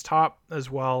Sensei's top as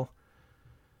well.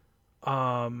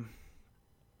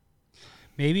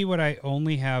 Maybe what I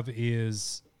only have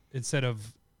is, instead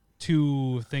of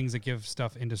 2 things that give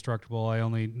stuff indestructible, I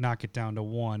only knock it down to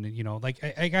 1. You know, like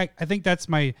I think that's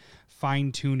my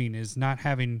fine tuning, is not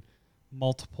having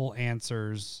multiple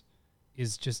answers,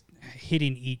 is just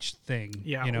hitting each thing.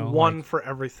 Yeah, you know, one for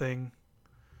everything.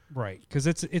 Right, because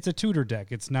it's a tutor deck.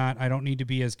 It's not. I don't need to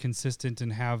be as consistent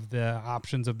and have the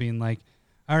options of being like,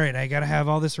 all right, I got to have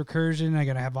all this recursion. I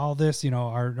got to have all this. You know,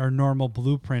 our normal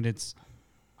blueprint.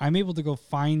 I'm able to go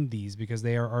find these because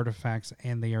they are artifacts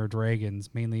and they are dragons.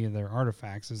 Mainly they're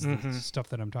artifacts is the stuff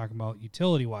that I'm talking about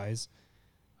utility wise.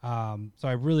 So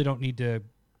I really don't need to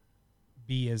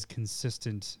be as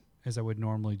consistent as I would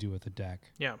normally do with a deck.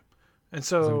 Yeah. And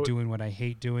so I'm doing what I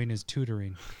hate doing, is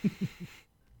tutoring.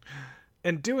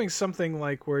 And doing something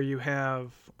like where you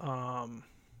have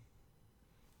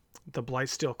the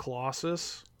Blightsteel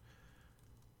Colossus,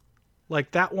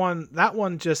 Like that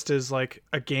one just is like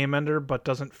a game ender, but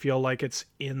doesn't feel like it's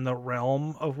in the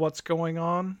realm of what's going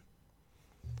on.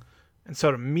 And so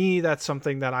to me, that's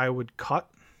something that I would cut,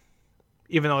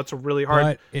 even though it's a really hard.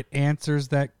 But it answers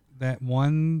that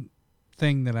one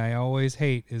thing that I always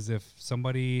hate is if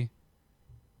somebody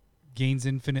gains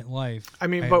infinite life. I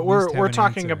mean, but we're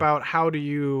talking about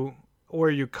where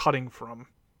are you cutting from,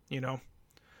 you know?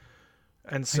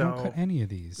 And so I don't cut any of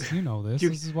these. You know this.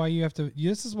 This is why you have to.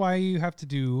 This is why you have to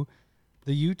do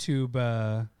the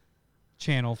YouTube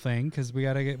channel thing, because we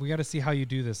gotta see how you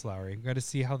do this, Lowry. We gotta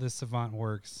see how this Savant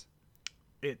works.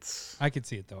 I could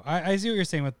see it though. I see what you're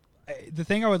saying with the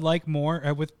thing I would like more.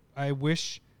 I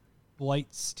wish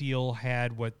Blightsteel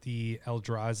had what the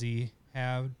Eldrazi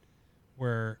had,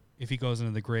 where if he goes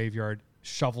into the graveyard,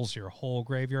 shovels your whole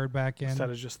graveyard back in instead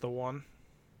of just the one.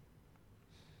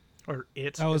 Or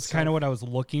it. That was kind of what I was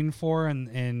looking for,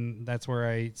 and that's where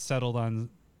I settled on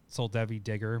Soldevi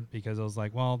Digger, because I was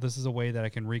like, well, this is a way that I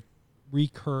can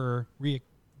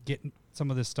get some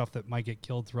of this stuff that might get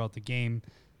killed throughout the game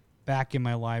back in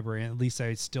my library, and at least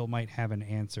I still might have an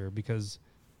answer, because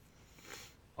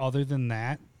other than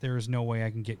that, there is no way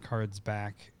I can get cards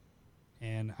back,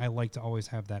 and I like to always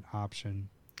have that option.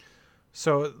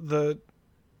 So the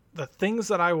things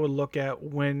that I would look at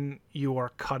when you are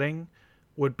cutting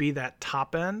would be that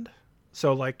top end.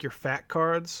 So like your fat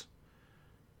cards,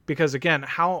 because again,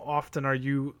 how often are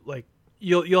you like,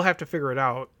 you'll have to figure it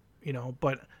out, you know,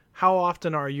 but how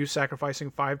often are you sacrificing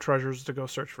 5 treasures to go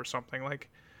search for something? Like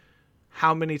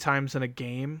how many times in a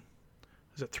game?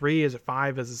 Is it 3? Is it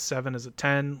 5? Is it 7? Is it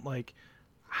 10? Like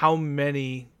how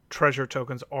many treasure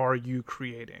tokens are you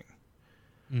creating?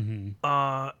 Mm-hmm.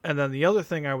 And then the other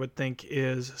thing I would think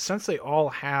is, since they all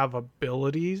have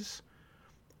abilities,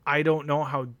 I don't know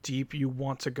how deep you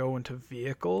want to go into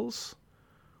vehicles.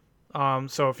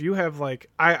 So if you have like,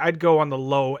 I'd go on the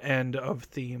low end of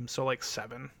theme, so like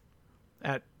 7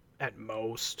 at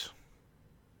most.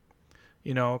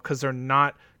 You know,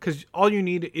 because all you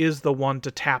need is the one to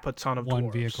tap a ton of one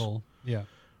dwarves. Vehicle. Yeah.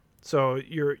 So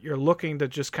you're looking to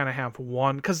just kind of have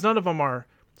one, because none of them are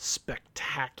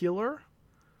spectacular,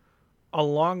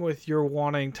 along with you're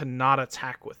wanting to not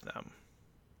attack with them.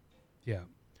 Yeah.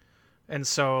 And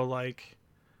so, like,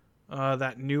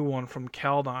 that new one from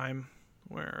Kaldheim,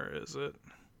 where is it?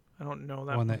 I don't know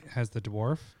that one. That has the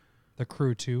dwarf, the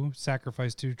crew 2,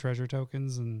 sacrifice 2 treasure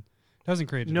tokens, and doesn't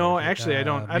create a No, dwarf. Actually, I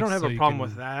don't have a problem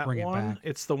with that one. It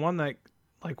it's the one that,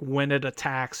 like, when it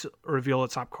attacks, reveal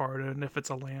its top card, and if it's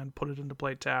a land, put it into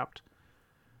play tapped.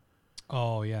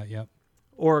 Oh, yeah, yep.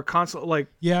 Or console, like...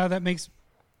 Yeah, that makes...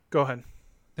 Go ahead.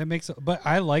 That makes... But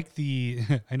I like the...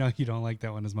 I know you don't like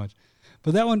that one as much.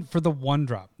 But that one, for the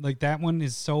 1-drop, like that one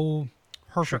is so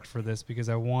perfect for this, because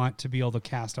I want to be able to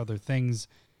cast other things.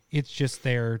 It's just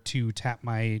there to tap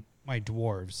my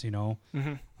dwarves, you know?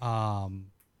 Mm-hmm.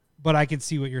 But I can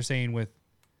see what you're saying with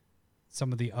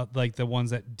some of the, like the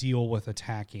ones that deal with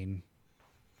attacking.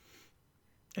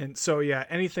 And so, yeah,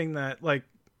 anything that, like,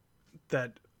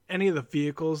 that any of the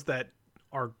vehicles that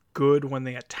are good when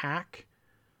they attack,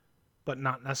 but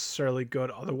not necessarily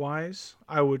good otherwise,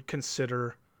 I would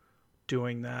consider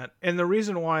doing that. And the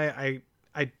reason why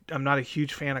I'm not a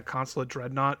huge fan of Consulate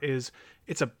Dreadnought is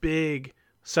it's a big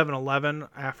 7-Eleven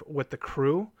with the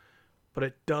crew, but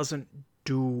it doesn't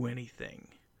do anything.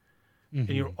 Mm-hmm. And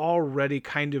you're already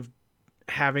kind of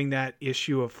having that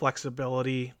issue of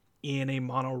flexibility in a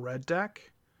mono red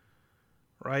deck,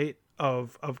 right?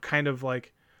 Of kind of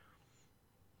like,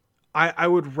 I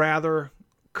would rather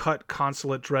cut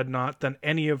Consulate Dreadnought than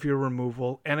any of your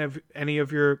removal, any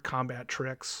of your combat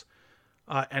tricks,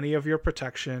 any of your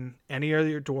protection, any of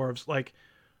your dwarves. Like,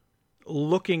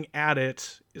 looking at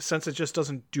it, since it just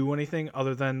doesn't do anything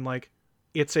other than, like,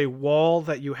 it's a wall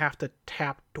that you have to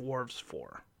tap dwarves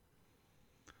for.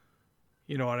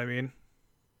 You know what I mean?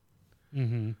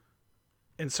 Mm-hmm.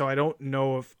 And so I don't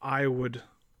know if I would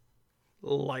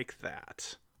like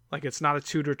that. Like, it's not a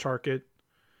tutor target.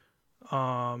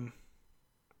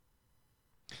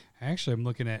 Actually, I'm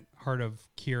looking at Heart of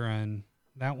Kiran.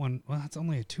 That one, well, that's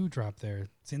only a 2-drop there.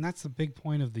 See, and that's the big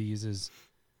point of these is...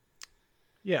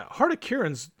 Yeah, Heart of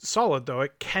Kiran's solid, though.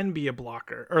 It can be a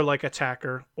blocker, or like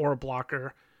attacker, or a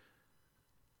blocker.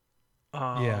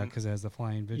 Yeah, because it has the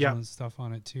flying vigilance stuff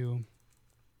on it, too.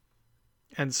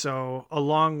 And so,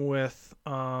 along with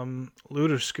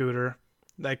Looter Scooter,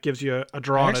 that gives you a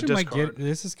draw and a discard.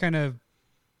 This is kind of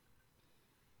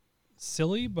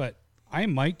silly, but I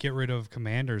might get rid of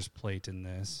Commander's Plate in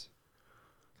this.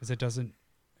 Because it doesn't...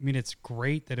 I mean, it's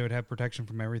great that it would have protection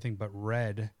from everything but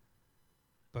red.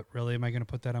 But really, am I going to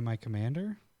put that on my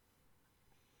Commander?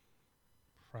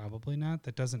 Probably not.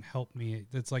 That doesn't help me.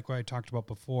 That's like what I talked about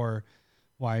before,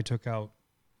 why I took out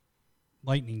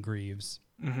Lightning Greaves.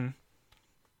 Mm-hmm.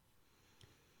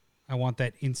 I want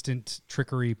that instant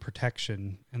trickery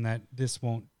protection, and that this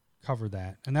won't cover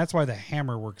that. And that's why the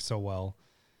hammer works so well,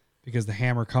 because the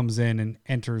hammer comes in and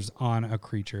enters on a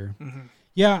creature. Mm-hmm.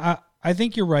 Yeah, I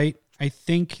think you're right. I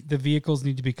think the vehicles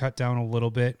need to be cut down a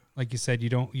little bit. Like you said,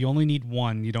 you only need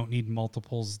one. You don't need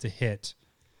multiples to hit.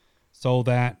 So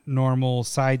that normal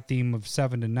side theme of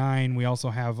 7 to 9, we also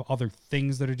have other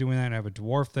things that are doing that. I have a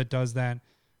dwarf that does that.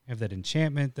 I have that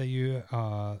enchantment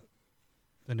that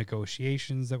the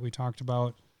negotiations that we talked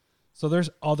about. So there's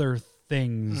other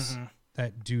things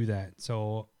that do that.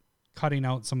 So cutting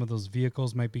out some of those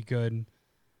vehicles might be good.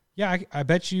 Yeah, I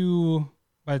bet you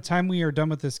by the time we are done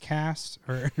with this cast,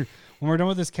 or when we're done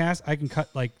with this cast, I can cut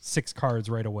like 6 cards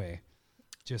right away.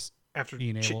 Just After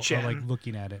being able to like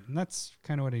looking at it. And that's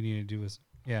kind of what I need to do is,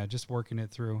 just working it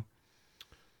through.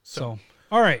 So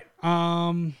all right.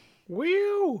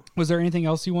 Woo! Was there anything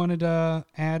else you wanted to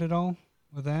add at all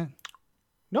with that?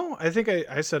 No, I think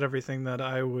I said everything that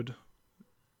I would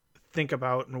think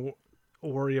about and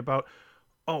worry about.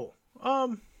 Oh,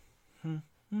 Trying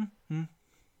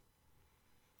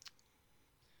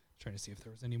to see if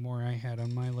there was any more I had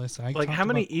on my list. like how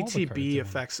many ETB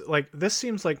effects? Like this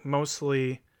seems like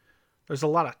mostly there's a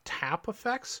lot of tap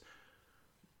effects.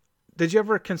 Did you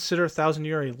ever consider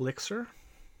 1,000-Year Elixir?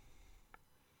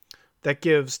 That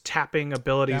gives tapping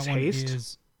abilities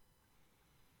haste.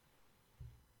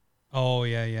 Oh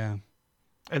yeah.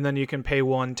 And then you can pay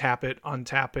 1, tap it,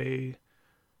 untap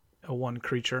a 1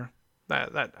 creature.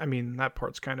 That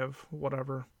part's kind of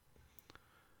whatever.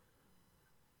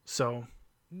 So,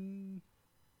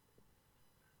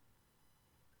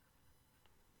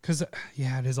 because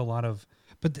it is a lot of,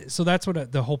 but so that's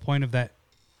what the whole point of that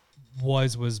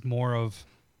was more of.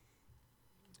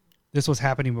 This was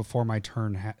happening before my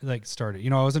turn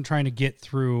started. I wasn't trying to get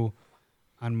through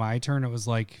on my turn. It was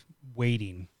like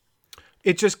waiting.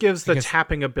 It just gives the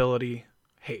tapping ability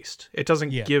haste. It doesn't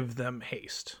give them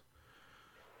haste.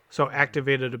 So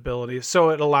activated abilities. So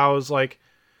it allows like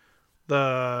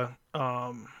the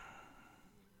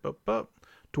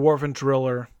Dwarven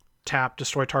Driller tap,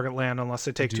 destroy target land unless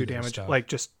they take 2 damage. Stuff. Like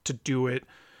just to do it.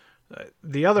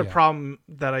 The other problem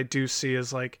that I do see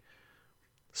is like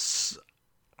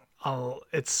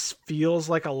it feels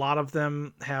like a lot of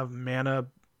them have mana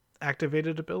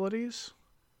activated abilities.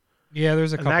 Yeah,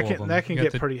 there's a couple of them. That can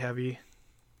get pretty heavy.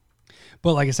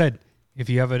 But like I said, if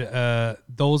you have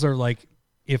those are like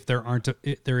if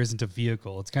there isn't a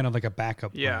vehicle, it's kind of like a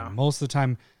backup plan. Most of the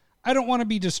time, I don't want to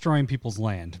be destroying people's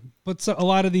land, but a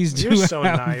lot of these do have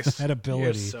that ability.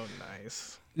 You're so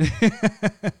nice.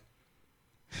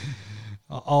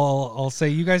 I'll say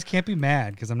you guys can't be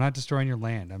mad because I'm not destroying your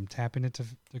land. I'm tapping it to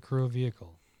crew a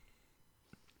vehicle.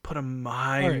 Put a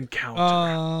mine counter.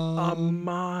 A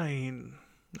mine.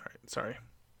 All right, sorry.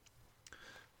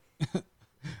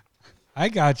 I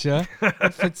gotcha.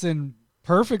 It fits in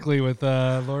perfectly with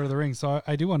Lord of the Rings, so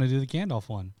I do want to do the Gandalf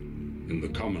one. In the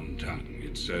common tongue,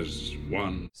 it says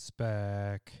 1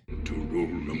 spec to rule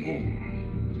them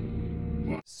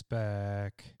all. 1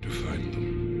 spec to fight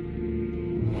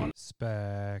them. 1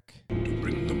 spec to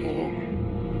bring them all,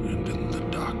 and in the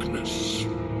darkness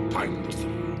find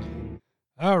them.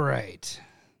 All right.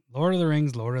 Lord of the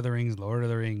Rings, Lord of the Rings, Lord of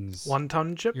the Rings.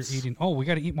 1-ton chips. You're eating. Oh, we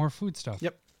got to eat more food stuff.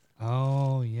 Yep.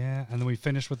 Oh, yeah. And then we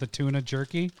finish with the tuna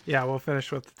jerky. Yeah, we'll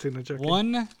finish with the tuna jerky.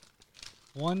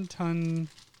 1-ton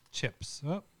chips.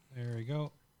 Oh, there we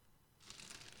go.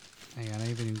 Hang on, I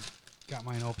haven't even got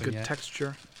mine open yet. Good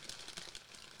texture.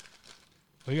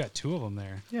 Oh, you got 2 of them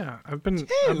there. Yeah, I've been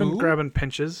grabbing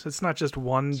pinches. It's not just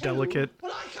 1 delicate.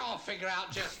 Well, I can't figure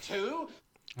out just 2.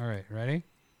 All right, ready?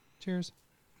 Cheers.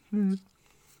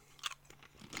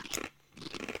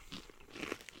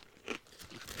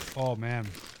 Oh man,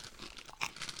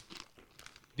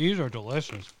 these are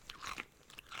delicious.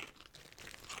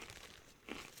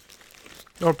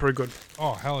 Oh, pretty good.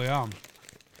 Oh hell yeah,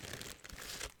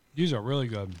 these are really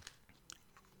good.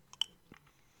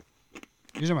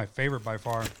 These are my favorite by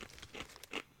far.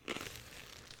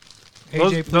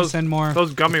 AJ, please send more.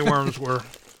 Those gummy worms were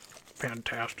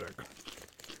fantastic.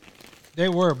 They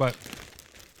were, but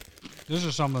this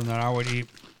is something that I would eat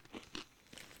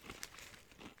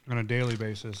on a daily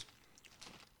basis.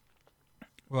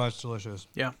 Well, that's delicious.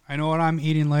 Yeah. I know what I'm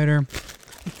eating later.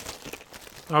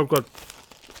 Oh, good.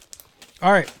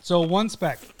 All right, so 1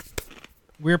 spec.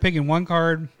 We're picking 1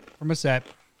 card from a set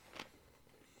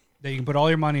that you can put all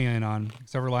your money in on,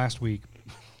 except for last week.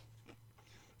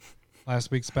 Last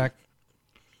week's spec,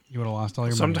 you would have lost all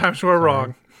your money. Sometimes we're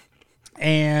wrong.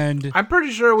 And I'm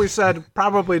pretty sure we said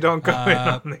probably don't go in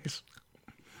on these.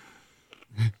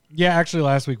 Yeah, actually,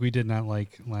 last week we did not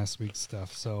like last week's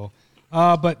stuff. So,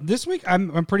 but this week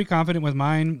I'm pretty confident with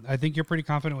mine. I think you're pretty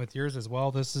confident with yours as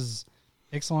well.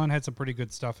 Ixalan had some pretty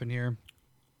good stuff in here.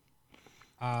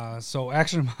 So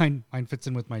actually, mine fits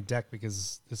in with my deck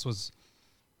because this was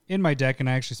in my deck, and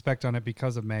I actually spec'd on it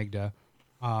because of Magda.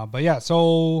 But yeah,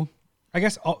 so I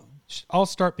guess I'll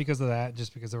start because of that,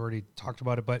 just because I've already talked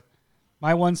about it. But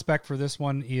my one spec for this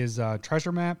one is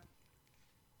Treasure Map.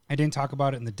 I didn't talk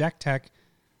about it in the deck tech,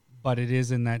 but it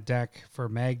is in that deck for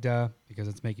Magda because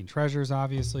it's making treasures,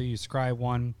 obviously. You scry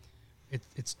 1.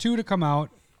 It's 2 to come out,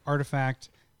 artifact.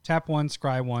 Tap 1,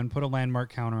 scry 1, put a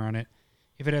landmark counter on it.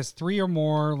 If it has 3 or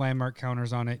more landmark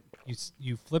counters on it,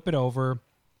 you flip it over.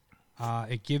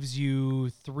 It gives you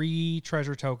 3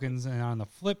 treasure tokens, and on the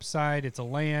flip side, it's a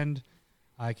land.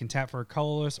 You can tap for a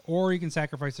colorless, or you can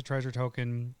sacrifice a treasure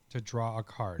token to draw a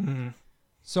card. Mm-hmm.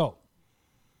 So,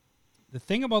 the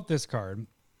thing about this card,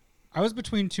 I was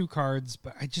between 2 cards,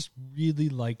 but I just really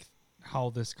like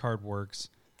how this card works.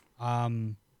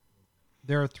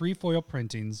 There are 3 foil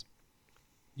printings.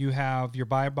 You have your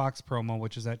buy a box promo,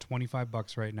 which is at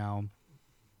 $25 right now.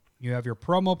 You have your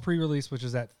promo pre-release, which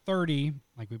is at $30.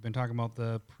 Like we've been talking about,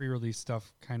 the pre-release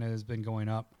stuff kind of has been going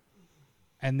up.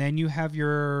 And then you have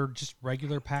your just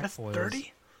regular pack foils. That's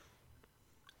 30?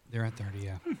 They're at 30,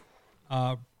 yeah.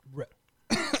 Oh,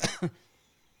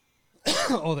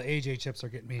 the AJ chips are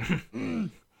getting me.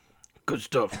 Good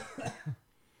stuff.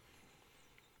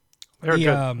 They're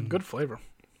good. Good flavor.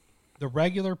 The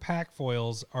regular pack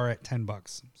foils are at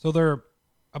 $10. So they're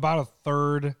about a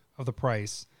third of the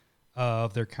price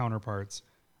of their counterparts.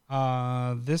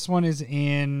 This one is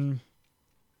in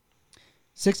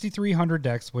 6,300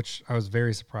 decks, which I was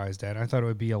very surprised at. I thought it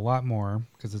would be a lot more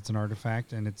because it's an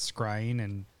artifact and it's scrying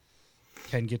and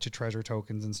can get you treasure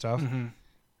tokens and stuff. Mm-hmm.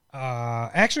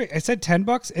 Actually, I said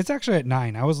 $10. It's actually at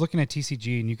 $9. I was looking at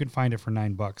TCG and you can find it for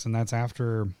 $9, and that's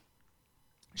after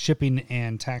shipping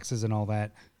and taxes and all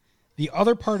that. The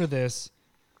other part of this,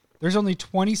 there's only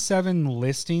 27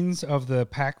 listings of the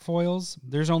pack foils.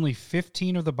 There's only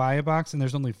 15 of the buy a box, and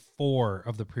there's only 4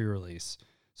 of the pre-release.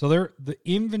 So the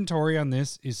inventory on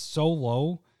this is so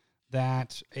low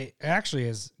that it actually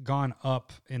has gone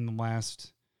up in the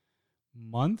last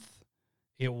month.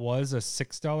 It was a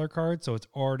 $6 card, so it's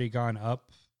already gone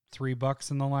up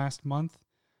 $3 in the last month.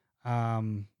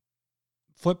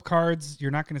 Flip cards,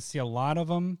 you're not going to see a lot of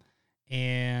them,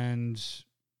 and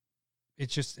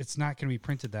it's not going to be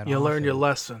printed that often. You learned your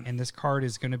lesson. And this card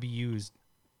is going to be used.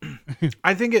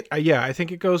 I think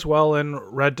it goes well in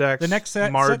red decks. The next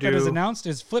set that is announced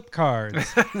is flip cards.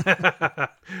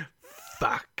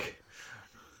 Fuck.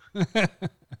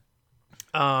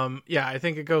 I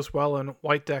think it goes well in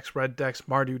white decks, red decks,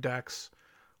 Mardu decks.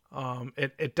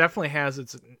 It definitely has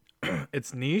its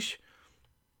niche.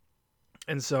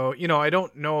 And so, I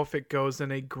don't know if it goes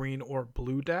in a green or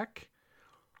blue deck,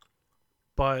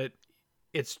 but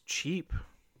it's cheap.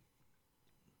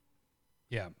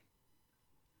 Yeah.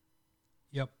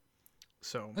 Yep.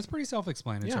 So that's pretty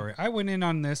self-explanatory. Yeah. I went in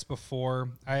on this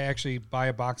before. I actually buy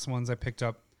a box ones I picked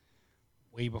up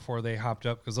way before they hopped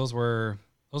up because those were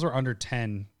under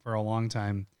 10 for a long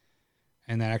time.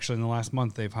 And then actually in the last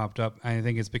month they've hopped up. I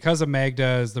think it's because of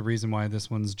Magda is the reason why this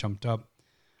one's jumped up.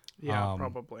 Yeah,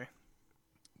 probably.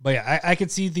 But yeah, I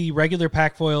could see the regular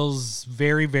pack foils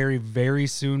very, very, very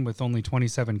soon with only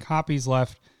 27 copies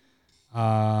left,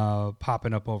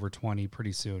 popping up over 20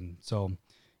 pretty soon. So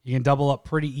you can double up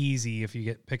pretty easy if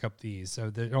you pick up these.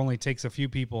 So it only takes a few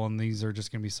people, and these are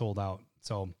just going to be sold out.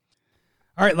 So, all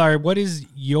right, Larry, what is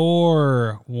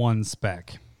your one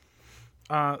spec?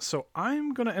 So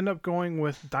I'm going to end up going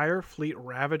with Dire Fleet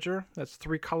Ravager. That's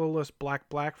 3 colorless black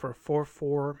for a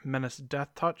 4/4 Menace Death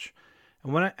Touch.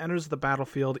 And when it enters the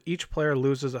battlefield, each player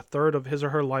loses a third of his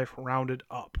or her life rounded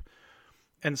up.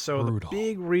 And so Brutal.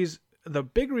 the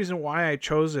big reason why I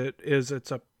chose it is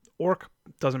it's a orc,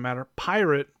 doesn't matter,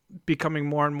 pirate becoming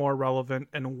more and more relevant,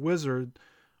 and wizard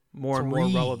more and more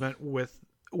relevant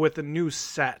with a new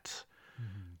set.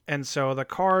 Mm-hmm. And so the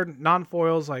card,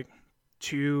 non-foils like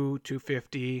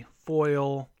 $250,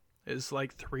 foil is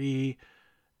like $3,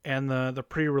 and the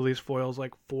pre-release foil is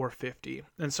like $450.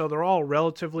 And so they're all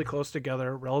relatively close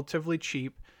together, relatively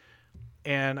cheap.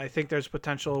 And I think there's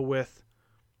potential with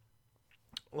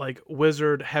like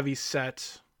wizard heavy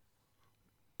set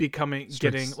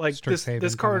getting like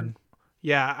this card.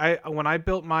 Yeah, when I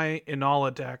built my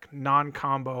Inala deck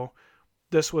non-combo,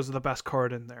 this was the best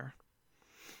card in there.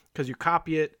 Because you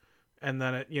copy it, and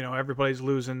then everybody's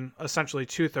losing essentially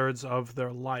 2/3 of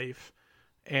their life.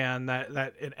 and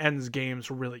that it ends games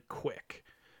really quick.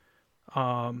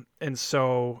 And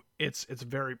so it's a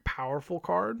very powerful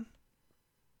card.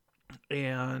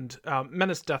 And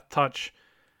Menace Death Touch,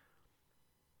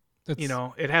 you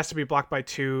know, it has to be blocked by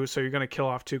 2, so you're going to kill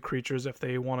off 2 creatures if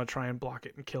they want to try and block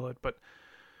it and kill it. But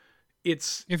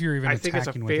it's, if you're even I attacking think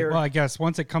it's a with fair, it. Well, I guess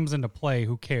once it comes into play,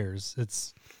 who cares?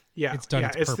 It's done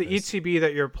its it's the purpose. ETB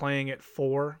that you're playing it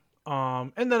for.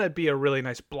 And then it'd be a really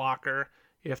nice blocker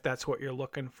if that's what you're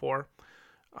looking for.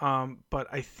 But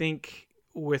I think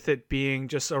with it being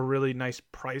just a really nice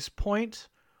price point,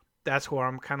 that's where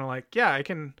I'm kind of like, yeah, I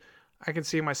can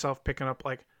see myself picking up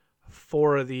like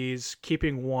 4 of these,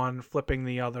 keeping 1, flipping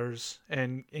the others,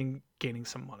 and gaining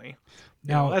some money.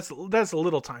 Now, you know, that's a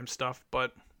little time stuff,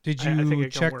 but did you I think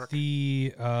it check can work.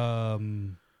 the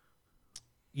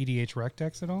EDH Rec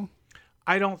decks at all?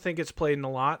 I don't think it's played in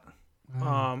a lot.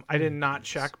 I did not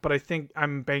check, but I think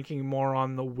I'm banking more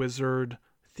on the wizard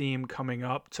theme coming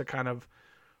up to kind of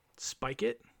spike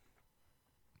it.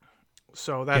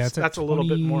 So that's a little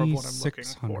bit more of what I'm looking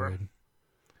for.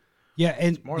 Yeah,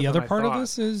 and the other part of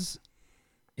this is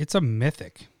it's a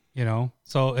mythic, you know?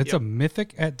 So it's a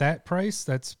mythic at that price.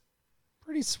 That's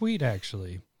pretty sweet,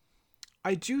 actually.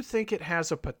 I do think it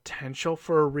has a potential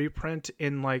for a reprint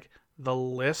in like the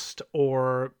list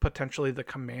or potentially the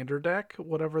commander deck,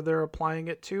 whatever they're applying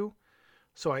it to.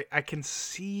 So I can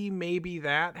see maybe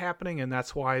that happening, and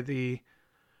that's why the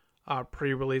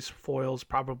pre-release foil is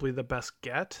probably the best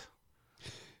get.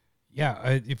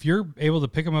 Yeah, if you're able to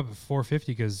pick them up at $450,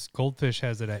 because Goldfish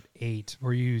has it at $8,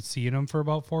 were you seeing them for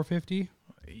about $450?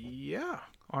 Yeah,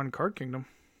 on Card Kingdom.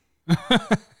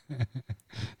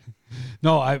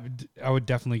 No, I would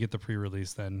definitely get the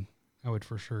pre-release then. I would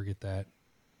for sure get that.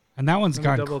 And that one's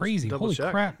gone crazy. Holy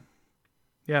crap.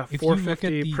 Yeah, If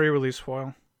 $450 pre-release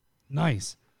foil.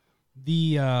 Nice.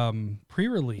 The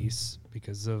pre-release,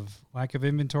 because of lack of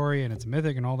inventory and it's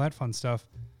mythic and all that fun stuff,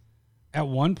 at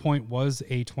one point was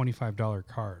a $25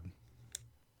 card.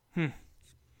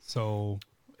 So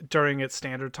during its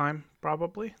standard time,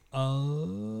 probably?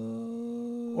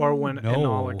 Or when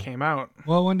Inala came out.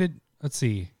 Well, let's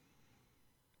see.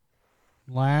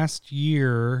 Last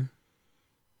year,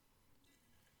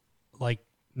 like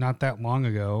not that long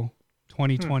ago,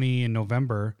 2020 in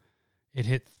November, it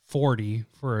hit 40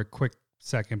 for a quick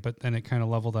second, but then it kind of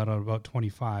leveled out at about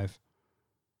 25.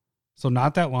 So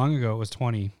not that long ago, it was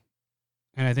 20.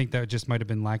 And I think that just might have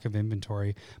been lack of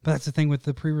inventory. But that's the thing with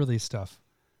the pre-release stuff.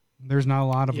 There's not a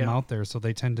lot of them out there, so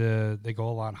they go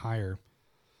a lot higher.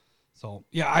 So,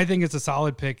 yeah, I think it's a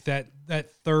solid pick. That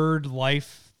third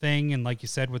life thing, and like you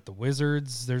said, with the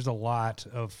Wizards, there's a lot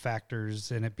of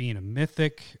factors in it being a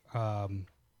mythic.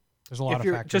 There's a lot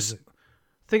of factors. Just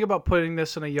think about putting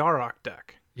this in a Yarok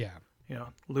deck. Yeah. You know,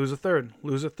 lose a third,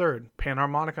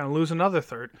 Panharmonicon, and lose another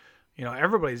third. You know,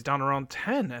 everybody's down around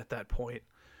 10 at that point.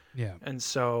 Yeah. And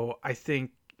so I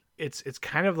think it's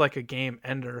kind of like a game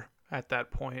ender at that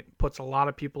point. Puts a lot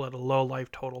of people at a low life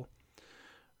total.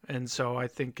 And so I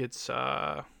think it's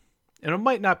and it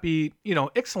might not be, you know,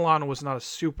 Ixalan was not a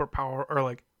super power or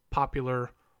like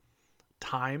popular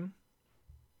time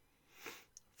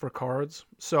for cards.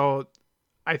 So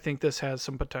I think this has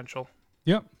some potential.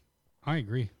 Yep. I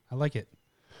agree. I like it.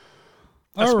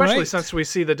 Especially since we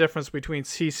see the difference between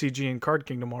CCG and Card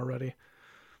Kingdom already.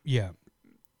 Yeah.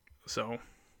 So,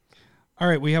 all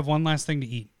right, we have one last thing to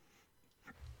eat.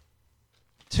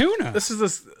 Tuna. This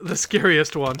is the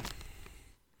scariest one.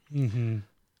 Mm-hmm.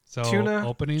 So tuna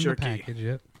opening jerky. the package.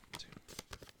 Yep.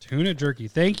 Tuna jerky.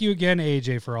 Thank you again,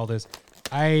 AJ, for all this.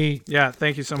 Thank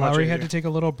you so much. Lowry AJ had to take a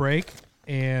little break,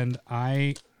 and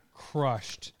I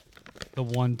crushed the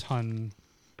one ton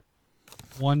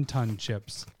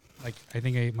chips. Like I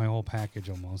think I ate my whole package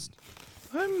almost.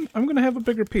 I'm gonna have a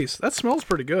bigger piece. That smells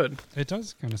pretty good. It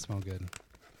does kind of smell good.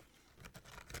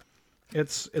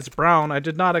 It's brown. I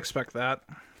did not expect that.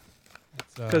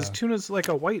 Because tuna's like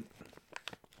a white.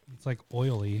 It's like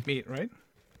oily meat, right?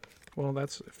 Well,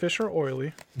 that's fish are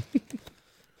oily.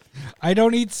 I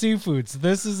don't eat seafoods.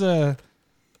 This is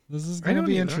gonna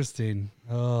be interesting.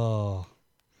 Oh,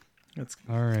 it's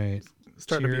all right.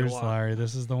 Starting to be a lot. Larry.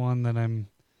 This is the one that and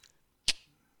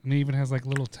it even has like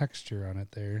little texture on it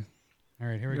there. All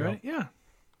right, here we go. Yeah.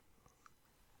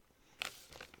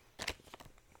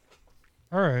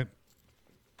 All right.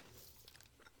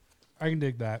 I can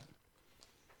dig that.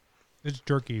 It's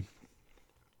jerky.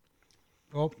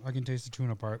 Oh, I can taste the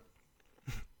tuna part.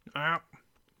 That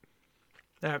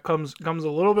comes a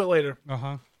little bit later.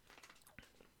 Uh-huh.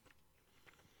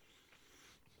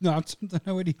 Not something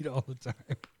I would eat all the time.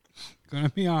 Gonna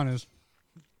be honest.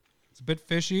 It's a bit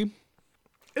fishy.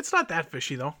 It's not that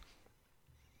fishy though.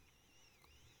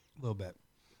 A little bit.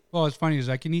 Well, it's funny is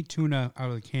I can eat tuna out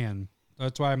of the can.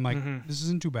 That's why I'm like, this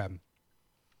isn't too bad.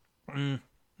 I'm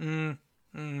glad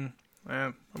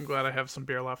I have some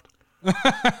beer left.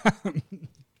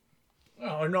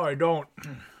 Oh, no, I don't.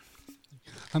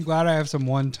 I'm glad I have some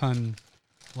 1 ton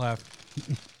left.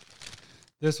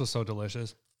 This was so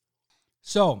delicious.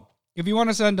 So, if you want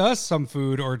to send us some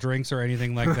food or drinks or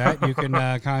anything like that, you can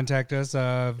contact us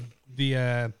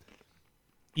via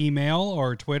email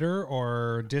or Twitter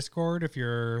or Discord if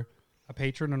you're a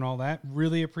patron and all that.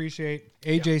 Really appreciate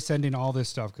AJ sending all this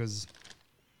stuff because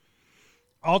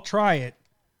I'll try it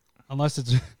unless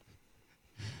it's...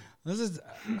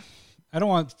 I don't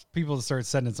want people to start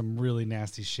sending some really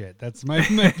nasty shit. That's my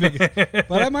biggest,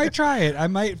 but I might try it. I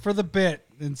might for the bit.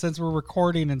 And since we're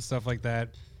recording and stuff like that,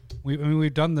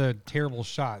 we've done the terrible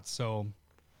shots. So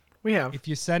we have. If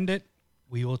you send it,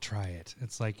 we will try it.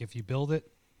 It's like if you build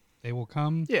it, they will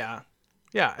come. Yeah.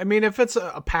 Yeah. I mean, if it's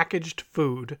a packaged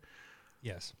food,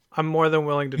 yes, I'm more than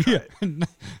willing to try it.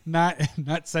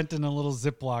 Not sent in a little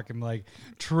Ziploc. I'm like,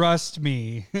 trust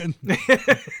me,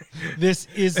 this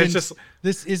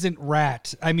isn't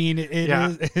rat. I mean, it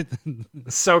is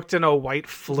soaked in a white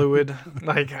fluid.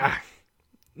 Like,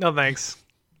 no thanks.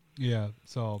 Yeah.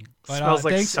 So, but smells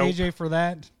like thanks soap. AJ for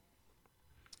that.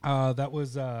 That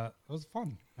was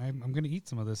fun. I'm gonna eat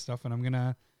some of this stuff, and I'm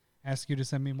gonna ask you to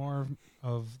send me more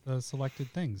of the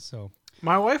selected things. So.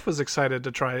 My wife was excited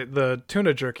to try the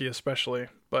tuna jerky especially,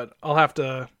 but I'll have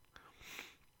to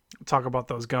talk about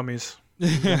those gummies. The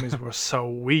gummies were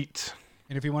so sweet.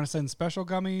 And if you want to send special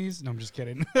gummies, no, I'm just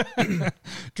kidding.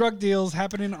 Drug deals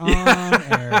happening on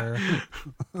air.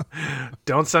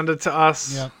 Don't send it to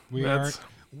us. Yep, we are.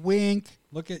 Wink.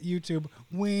 Look at YouTube.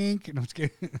 Wink. No, I'm just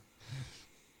kidding.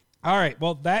 All right.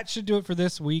 Well, that should do it for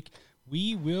this week.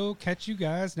 We will catch you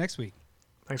guys next week.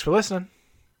 Thanks for listening.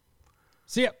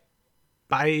 See ya.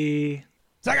 Bye.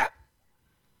 Saga.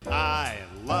 I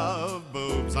love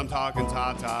boobs. I'm talking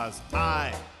tatas.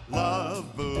 I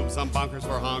love boobs. I'm bonkers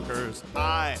for honkers.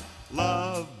 I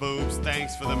love boobs.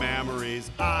 Thanks for the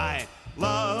memories. I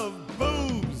love